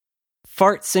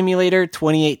 Fart Simulator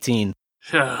 2018.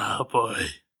 Oh boy,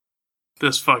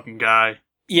 this fucking guy.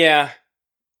 Yeah,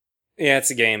 it's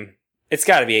a game. It's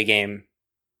got to be a game.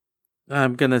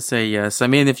 I'm gonna say yes. I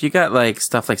mean, if you got like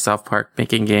stuff like South Park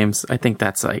making games, I think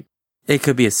that's like it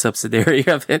could be a subsidiary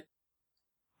of it.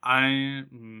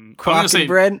 I'm gonna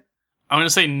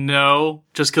say no,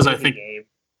 just because I think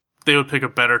they would pick a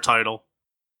better title.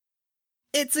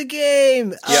 It's a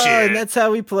game. Yeah. Oh, and that's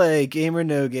how we play. Game or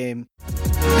no game.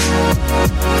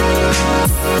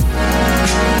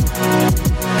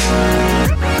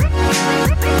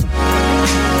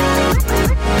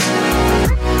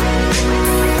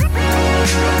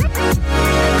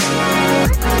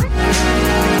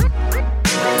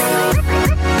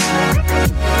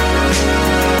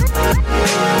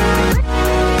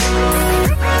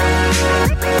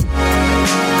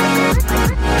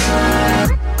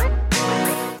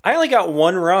 I only got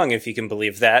one wrong, if you can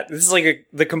believe that. This is like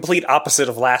the complete opposite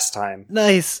of last time.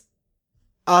 Nice.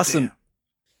 Awesome. Damn.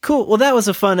 Cool. Well, that was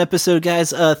a fun episode,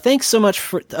 guys. Thanks so much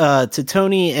to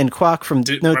Tony and Quack from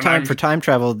No Time for Time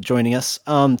Travel joining us.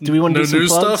 Do we want to do some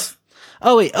news plugs? Stuff?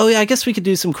 Oh, wait. Oh, yeah. I guess we could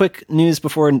do some quick news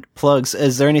before plugs.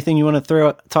 Is there anything you want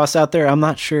to toss out there? I'm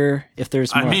not sure if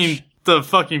there's much. I mean, the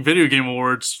fucking video game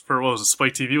awards for, what was it,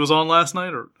 Spike TV was on last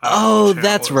night? Oh,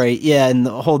 that's right. Yeah, and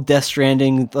the whole Death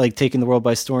Stranding, like, taking the world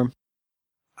by storm.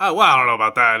 Well, I don't know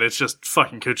about that. It's just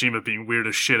fucking Kojima being weird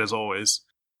as shit, as always.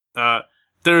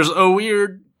 There's a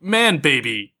weird man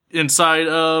baby inside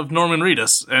of Norman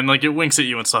Reedus, and, like, it winks at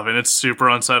you and stuff, and it's super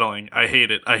unsettling. I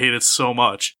hate it. I hate it so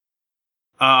much.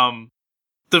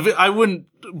 I wouldn't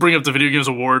bring up the Video Games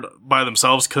Award by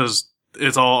themselves, because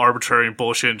it's all arbitrary and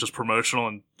bullshit and just promotional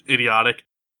and idiotic.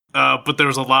 But there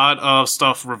was a lot of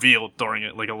stuff revealed during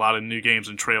it, like a lot of new games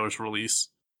and trailers release.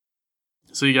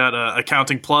 So you got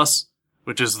Accounting Plus,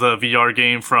 which is the VR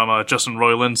game from Justin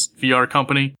Roiland's VR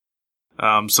company.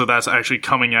 So that's actually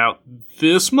coming out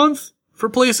this month for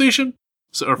PlayStation,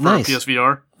 or for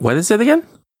PSVR. What is it again?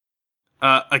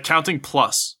 Accounting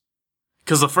Plus.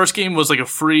 Because the first game was like a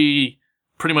free,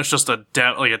 pretty much just a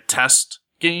test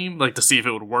game, like to see if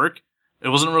it would work. It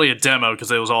wasn't really a demo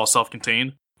because it was all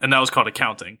self-contained, and that was called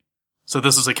Accounting. So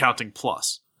this is Accounting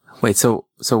Plus. Wait, so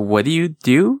what do you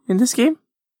do in this game?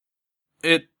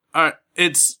 You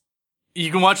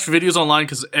can watch videos online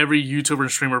because every YouTuber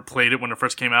and streamer played it when it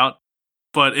first came out.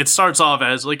 But it starts off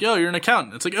as like, oh, you're an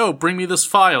accountant. It's like, oh, bring me this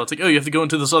file. It's like, oh, you have to go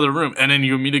into this other room. And then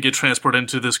you immediately get transported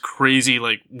into this crazy,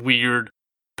 like, weird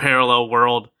parallel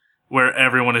world where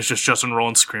everyone is just Justin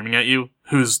Roiland screaming at you,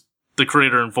 who's the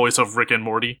creator and voice of Rick and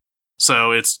Morty.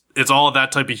 So it's all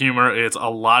that type of humor. It's a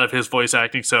lot of his voice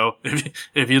acting. So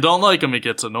if you don't like him, it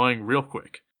gets annoying real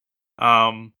quick.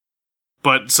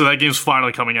 But so that game's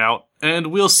finally coming out, and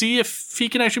we'll see if he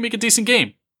can actually make a decent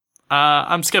game.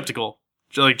 I'm skeptical.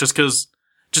 Like, just cause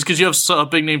you have a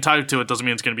big name tied to it doesn't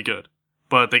mean it's gonna be good.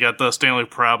 But they got the Stanley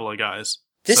Parabola guys.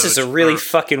 This is a really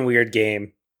fucking weird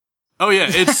game. Oh yeah,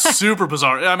 it's super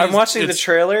bizarre. I mean, I'm watching the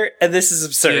trailer, and this is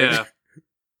absurd. Yeah.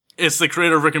 It's the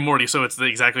creator of Rick and Morty, so it's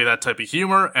exactly that type of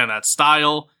humor and that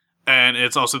style. And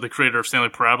it's also the creator of Stanley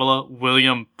Parable,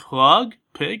 William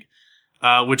Pig,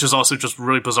 which is also just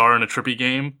really bizarre and a trippy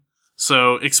game.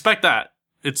 So expect that.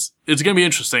 It's going to be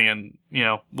interesting, and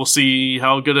we'll see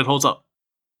how good it holds up.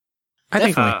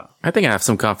 I think I have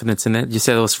some confidence in it. You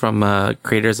said it was from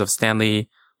creators of Stanley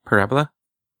Parabola?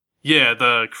 Yeah,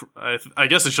 I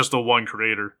guess it's just the one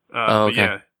creator.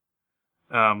 Okay.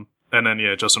 But yeah. And then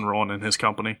Justin Roiland and his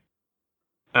company.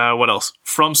 What else?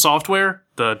 From Software,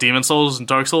 the Demon Souls and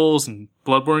Dark Souls and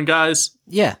Bloodborne guys.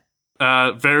 Yeah.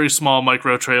 Very small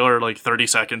micro trailer, like 30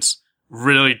 seconds.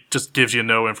 Really just gives you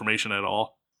no information at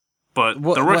all. But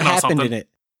they're working on something. What happened in it?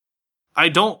 I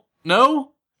don't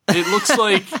know. It looks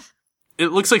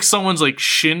like someone's like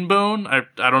shin bone. I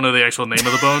don't know the actual name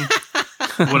of the bone.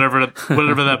 whatever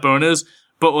that bone is.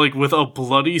 But like with a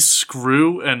bloody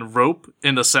screw and rope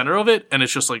in the center of it, and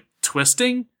it's just like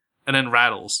twisting and then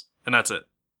rattles, and that's it.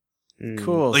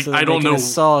 Cool. Like, so I don't know. A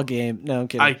Saw game. No, I'm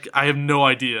kidding. I have no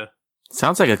idea.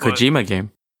 Sounds like a Kojima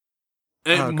game.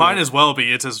 It might as well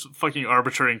be. It's as fucking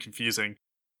arbitrary and confusing.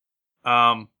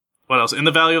 What else? In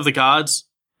the Valley of the Gods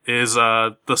is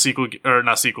the sequel, or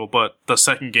not sequel, but the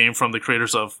second game from the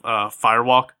creators of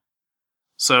Firewalk.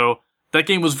 So that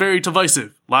game was very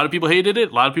divisive. A lot of people hated it.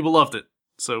 A lot of people loved it.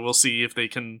 So we'll see if they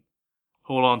can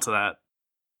hold on to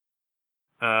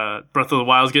that. Breath of the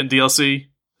Wild's getting DLC.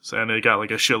 And they got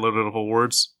like a shitload of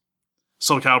awards.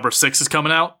 Soul Calibur 6 is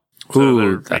coming out. So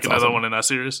they're making another one in that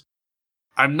series.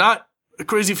 I'm not a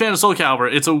crazy fan of Soul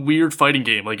Calibur. It's a weird fighting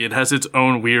game. Like, it has its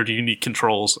own weird, unique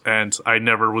controls, and I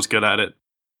never was good at it.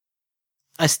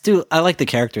 I like the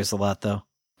characters a lot, though.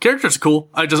 Characters are cool.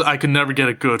 I could never get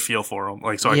a good feel for them.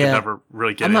 Like, so I could never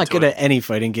really get into it. I'm not good at any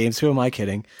fighting games. Who am I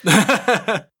kidding?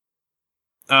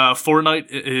 Fortnite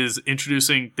is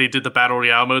introducing, they did the Battle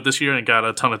Royale mode this year and got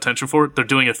a ton of attention for it. They're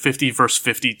doing a 50 versus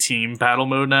 50 team battle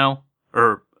mode now,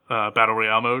 or Battle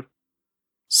Royale mode.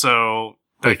 So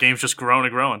that game's just growing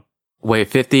and growing. Wait,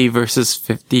 50 versus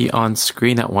 50 on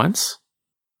screen at once?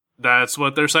 That's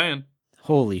what they're saying.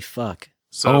 Holy fuck.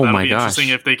 So that'll be interesting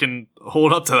if they can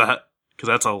hold up to that, because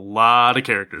that's a lot of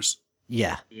characters.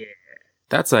 Yeah.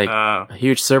 That's like a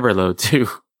huge server load, too.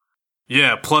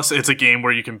 Yeah, plus it's a game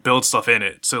where you can build stuff in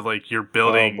it. So, like, you're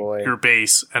building your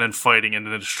base and then fighting and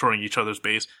then destroying each other's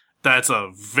base. That's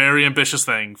a very ambitious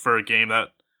thing for a game that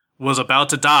was about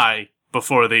to die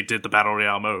before they did the Battle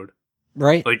Royale mode.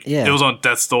 Right? Like, it was on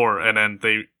death's door, and then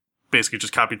they basically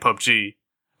just copied PUBG.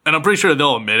 And I'm pretty sure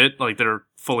they'll admit it, like, they're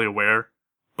fully aware.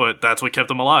 But that's what kept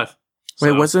them alive.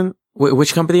 Wait,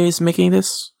 which company is making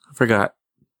this? I forgot.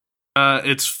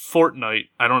 It's Fortnite.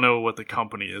 I don't know what the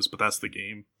company is, but that's the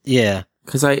game. Yeah.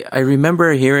 Because I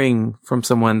remember hearing from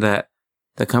someone that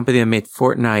the company that made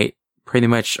Fortnite pretty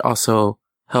much also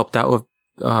helped out with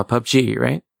PUBG,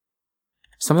 right?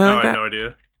 Something like that? I have no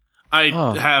idea.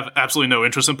 I have absolutely no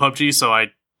interest in PUBG, so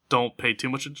I don't pay too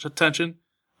much attention.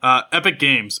 Epic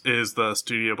Games is the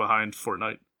studio behind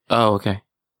Fortnite. Oh, okay.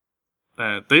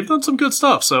 They've done some good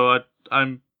stuff, so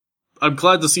I'm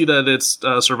glad to see that it's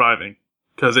surviving,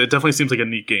 because it definitely seems like a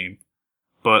neat game.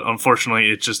 But unfortunately,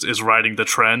 it just is riding the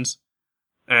trend,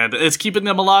 and it's keeping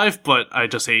them alive. But I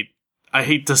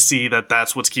hate to see that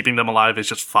that's what's keeping them alive, is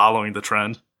just following the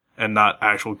trend and not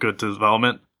actual good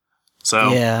development.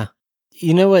 So yeah,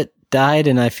 you know what died,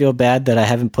 and I feel bad that I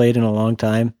haven't played in a long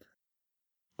time.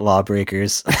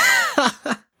 Lawbreakers.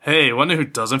 Hey, wonder who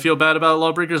doesn't feel bad about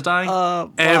Lawbreakers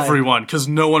dying? Everyone, because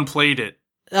no one played it.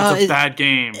 It's a bad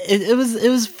game. It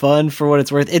was fun for what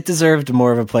it's worth. It deserved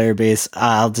more of a player base.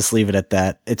 I'll just leave it at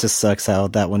that. It just sucks how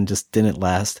that one just didn't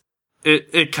last.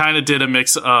 It kind of did a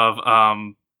mix of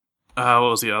what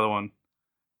was the other one?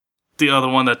 The other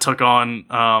one that took on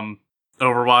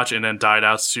Overwatch and then died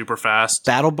out super fast.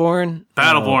 Battleborn?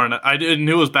 Battleborn. I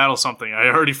knew it was Battle something. I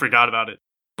already forgot about it.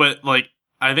 But like,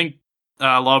 I think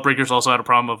Lawbreakers also had a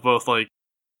problem of both like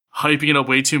hyping it up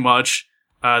way too much.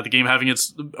 The game having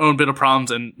its own bit of problems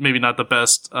and maybe not the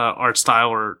best art style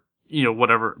or,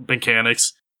 whatever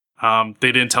mechanics.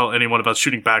 They didn't tell anyone about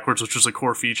shooting backwards, which was a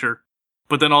core feature.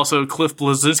 But then also Cliff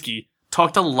Bleszinski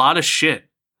talked a lot of shit.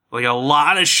 Like a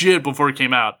lot of shit before it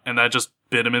came out, and that just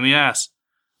bit him in the ass.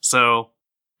 So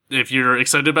if you're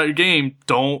excited about your game,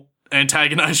 don't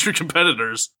antagonize your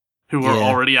competitors who are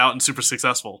already out and super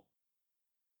successful.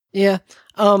 Yeah.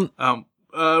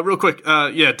 Real quick,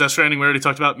 Death Stranding we already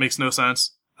talked about, makes no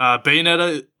sense.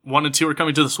 Bayonetta 1 and 2 are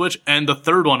coming to the Switch, and the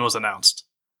third one was announced.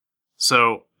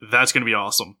 So, that's gonna be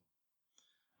awesome.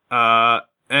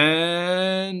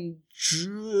 And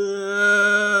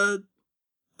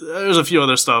there's a few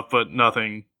other stuff, but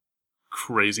nothing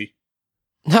crazy.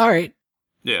 All right.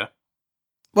 Yeah.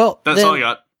 Well, That's all I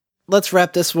got. Let's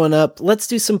wrap this one up. Let's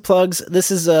do some plugs.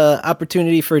 This is an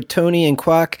opportunity for Tony and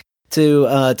Quack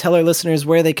to tell our listeners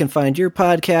where they can find your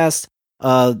podcast.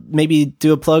 Maybe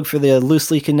do a plug for the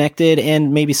Loosely Connected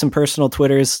and maybe some personal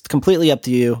Twitters. Completely up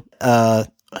to you.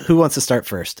 Who wants to start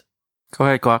first? Go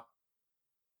ahead, Quack.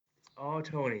 Oh,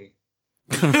 Tony.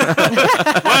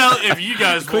 Well, if you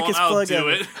guys won't, Quickest I'll plug do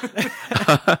ever. it.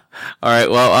 All right.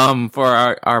 Well, for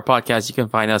our podcast, you can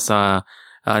find us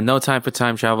No Time for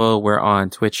Time Travel. We're on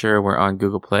Twitcher. We're on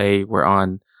Google Play. We're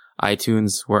on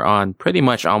iTunes. We're on pretty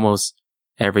much almost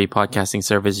every podcasting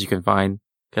service you can find,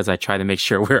 because I try to make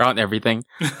sure we're on everything.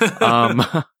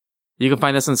 You can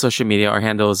find us on social media. Our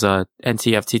handle is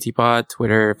NTFTTPod,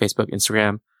 Twitter, Facebook,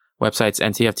 Instagram. Website's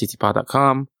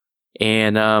ntfttpod.com.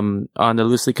 And on the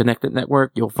Loosely Connected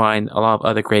network, you'll find a lot of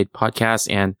other great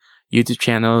podcasts and YouTube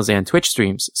channels and Twitch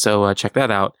streams. So check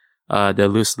that out,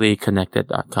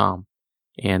 thelooselyconnected.com.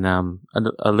 And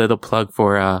a little plug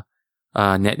for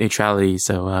net neutrality.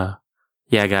 So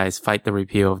yeah, guys, fight the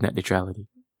repeal of net neutrality.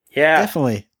 Yeah.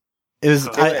 Definitely. It was.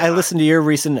 I listened to your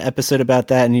recent episode about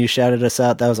that, and you shouted us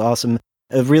out. That was awesome.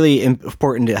 Really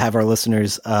important to have our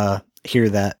listeners hear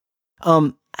that.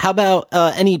 How about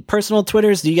any personal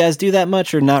Twitters? Do you guys do that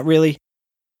much, or not really?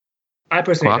 I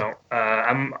personally don't.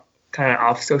 I'm kind of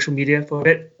off social media for a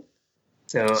bit.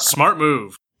 So Smart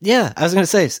move. Yeah, I was gonna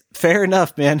say, fair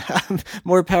enough, man.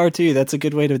 More power to you. That's a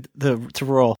good way to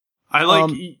roll. I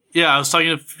I was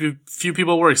talking to a few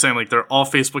people at work saying like they're all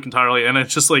Facebook entirely, and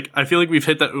it's just like I feel like we've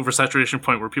hit that oversaturation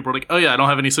point where people are like, oh yeah, I don't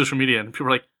have any social media, and people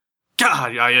are like,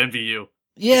 God, I envy you.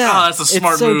 Yeah, like, that's a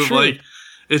smart so move. true. Like,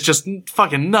 it's just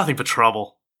fucking nothing but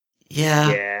trouble.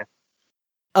 Yeah.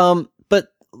 yeah.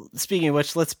 But speaking of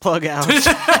which, let's plug out.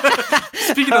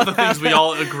 Speaking of the things we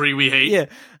all agree we hate. Yeah.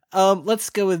 Let's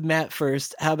go with Matt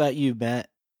first. How about you, Matt?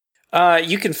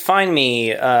 You can find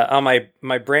me on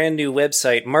my brand new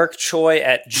website,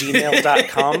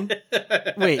 markchoi@gmail.com.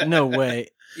 Wait, no way.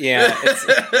 Yeah,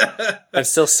 I'm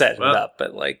still setting it up,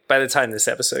 but like by the time this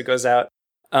episode goes out,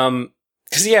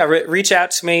 reach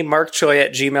out to me,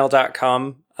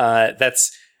 markchoi@gmail.com.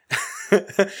 That's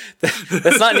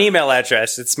that's not an email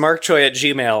address. It's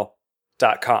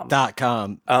markchoi@gmail.com.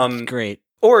 .com. Great.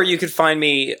 Or you could find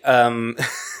me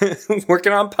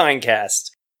working on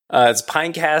Pinecast. It's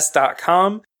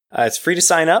pinecast.com. It's free to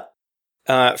sign up.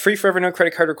 Free forever, no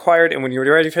credit card required. And when you're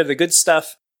ready for the good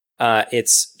stuff,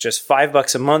 it's just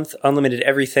 $5 a month, unlimited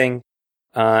everything.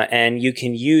 And you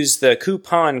can use the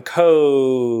coupon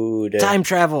code Time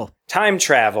travel.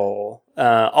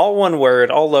 All one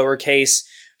word, all lowercase,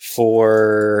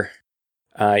 for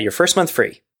your first month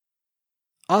free.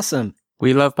 Awesome.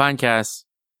 We love podcasts.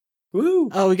 Woo!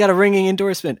 Oh, we got a ringing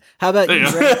endorsement. How about There you,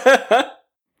 you Brett?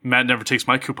 Matt never takes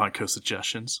my coupon code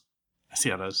suggestions. I see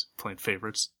how that is playing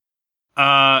favorites.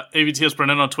 ABTS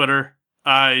Brennan on Twitter.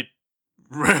 I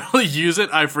rarely use it.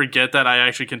 I forget that I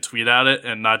actually can tweet at it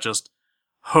and not just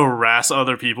harass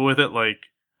other people with it, like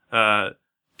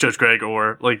Judge Greg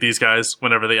or like these guys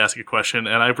whenever they ask a question,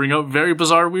 and I bring up very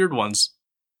bizarre, weird ones.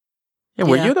 Yeah,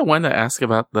 were Yeah. you the one that asked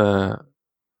about the...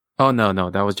 Oh, no,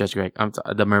 that was Judge Greg.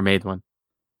 The mermaid one.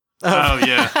 Oh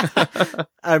yeah.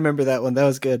 I remember that one. That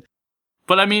was good.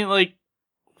 But I mean, like,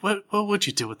 what would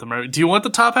you do with the mermaid? Do you want the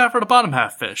top half or the bottom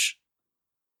half fish?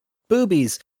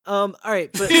 Boobies. All right,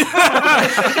 but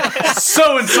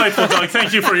So insightful, Doug.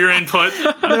 Thank you for your input.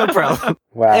 no problem.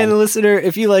 Wow. And listener,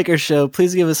 if you like our show,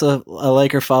 please give us a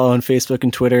like or follow on Facebook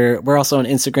and Twitter. We're also on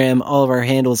Instagram. All of our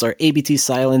handles are ABT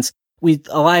Silence. We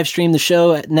live stream the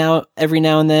show every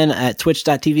now and then at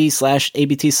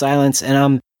twitch.tv/ABT Silence, and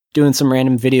I'm doing some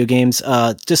random video games.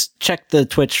 Just check the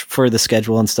Twitch for the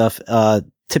schedule and stuff.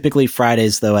 Typically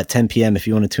Fridays though at 10 p.m. if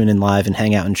you want to tune in live and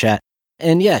hang out and chat.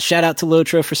 And yeah, shout out to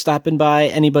Lotra for stopping by.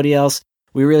 Anybody else,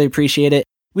 we really appreciate it.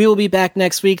 We will be back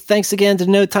next week. Thanks again to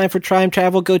No Time for Time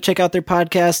Travel. Go check out their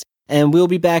podcast, and we'll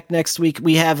be back next week.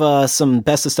 We have some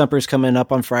Best of Stumpers coming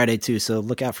up on Friday too, so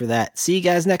look out for that. See you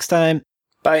guys next time.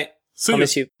 Bye. See I'll ya.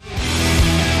 miss you.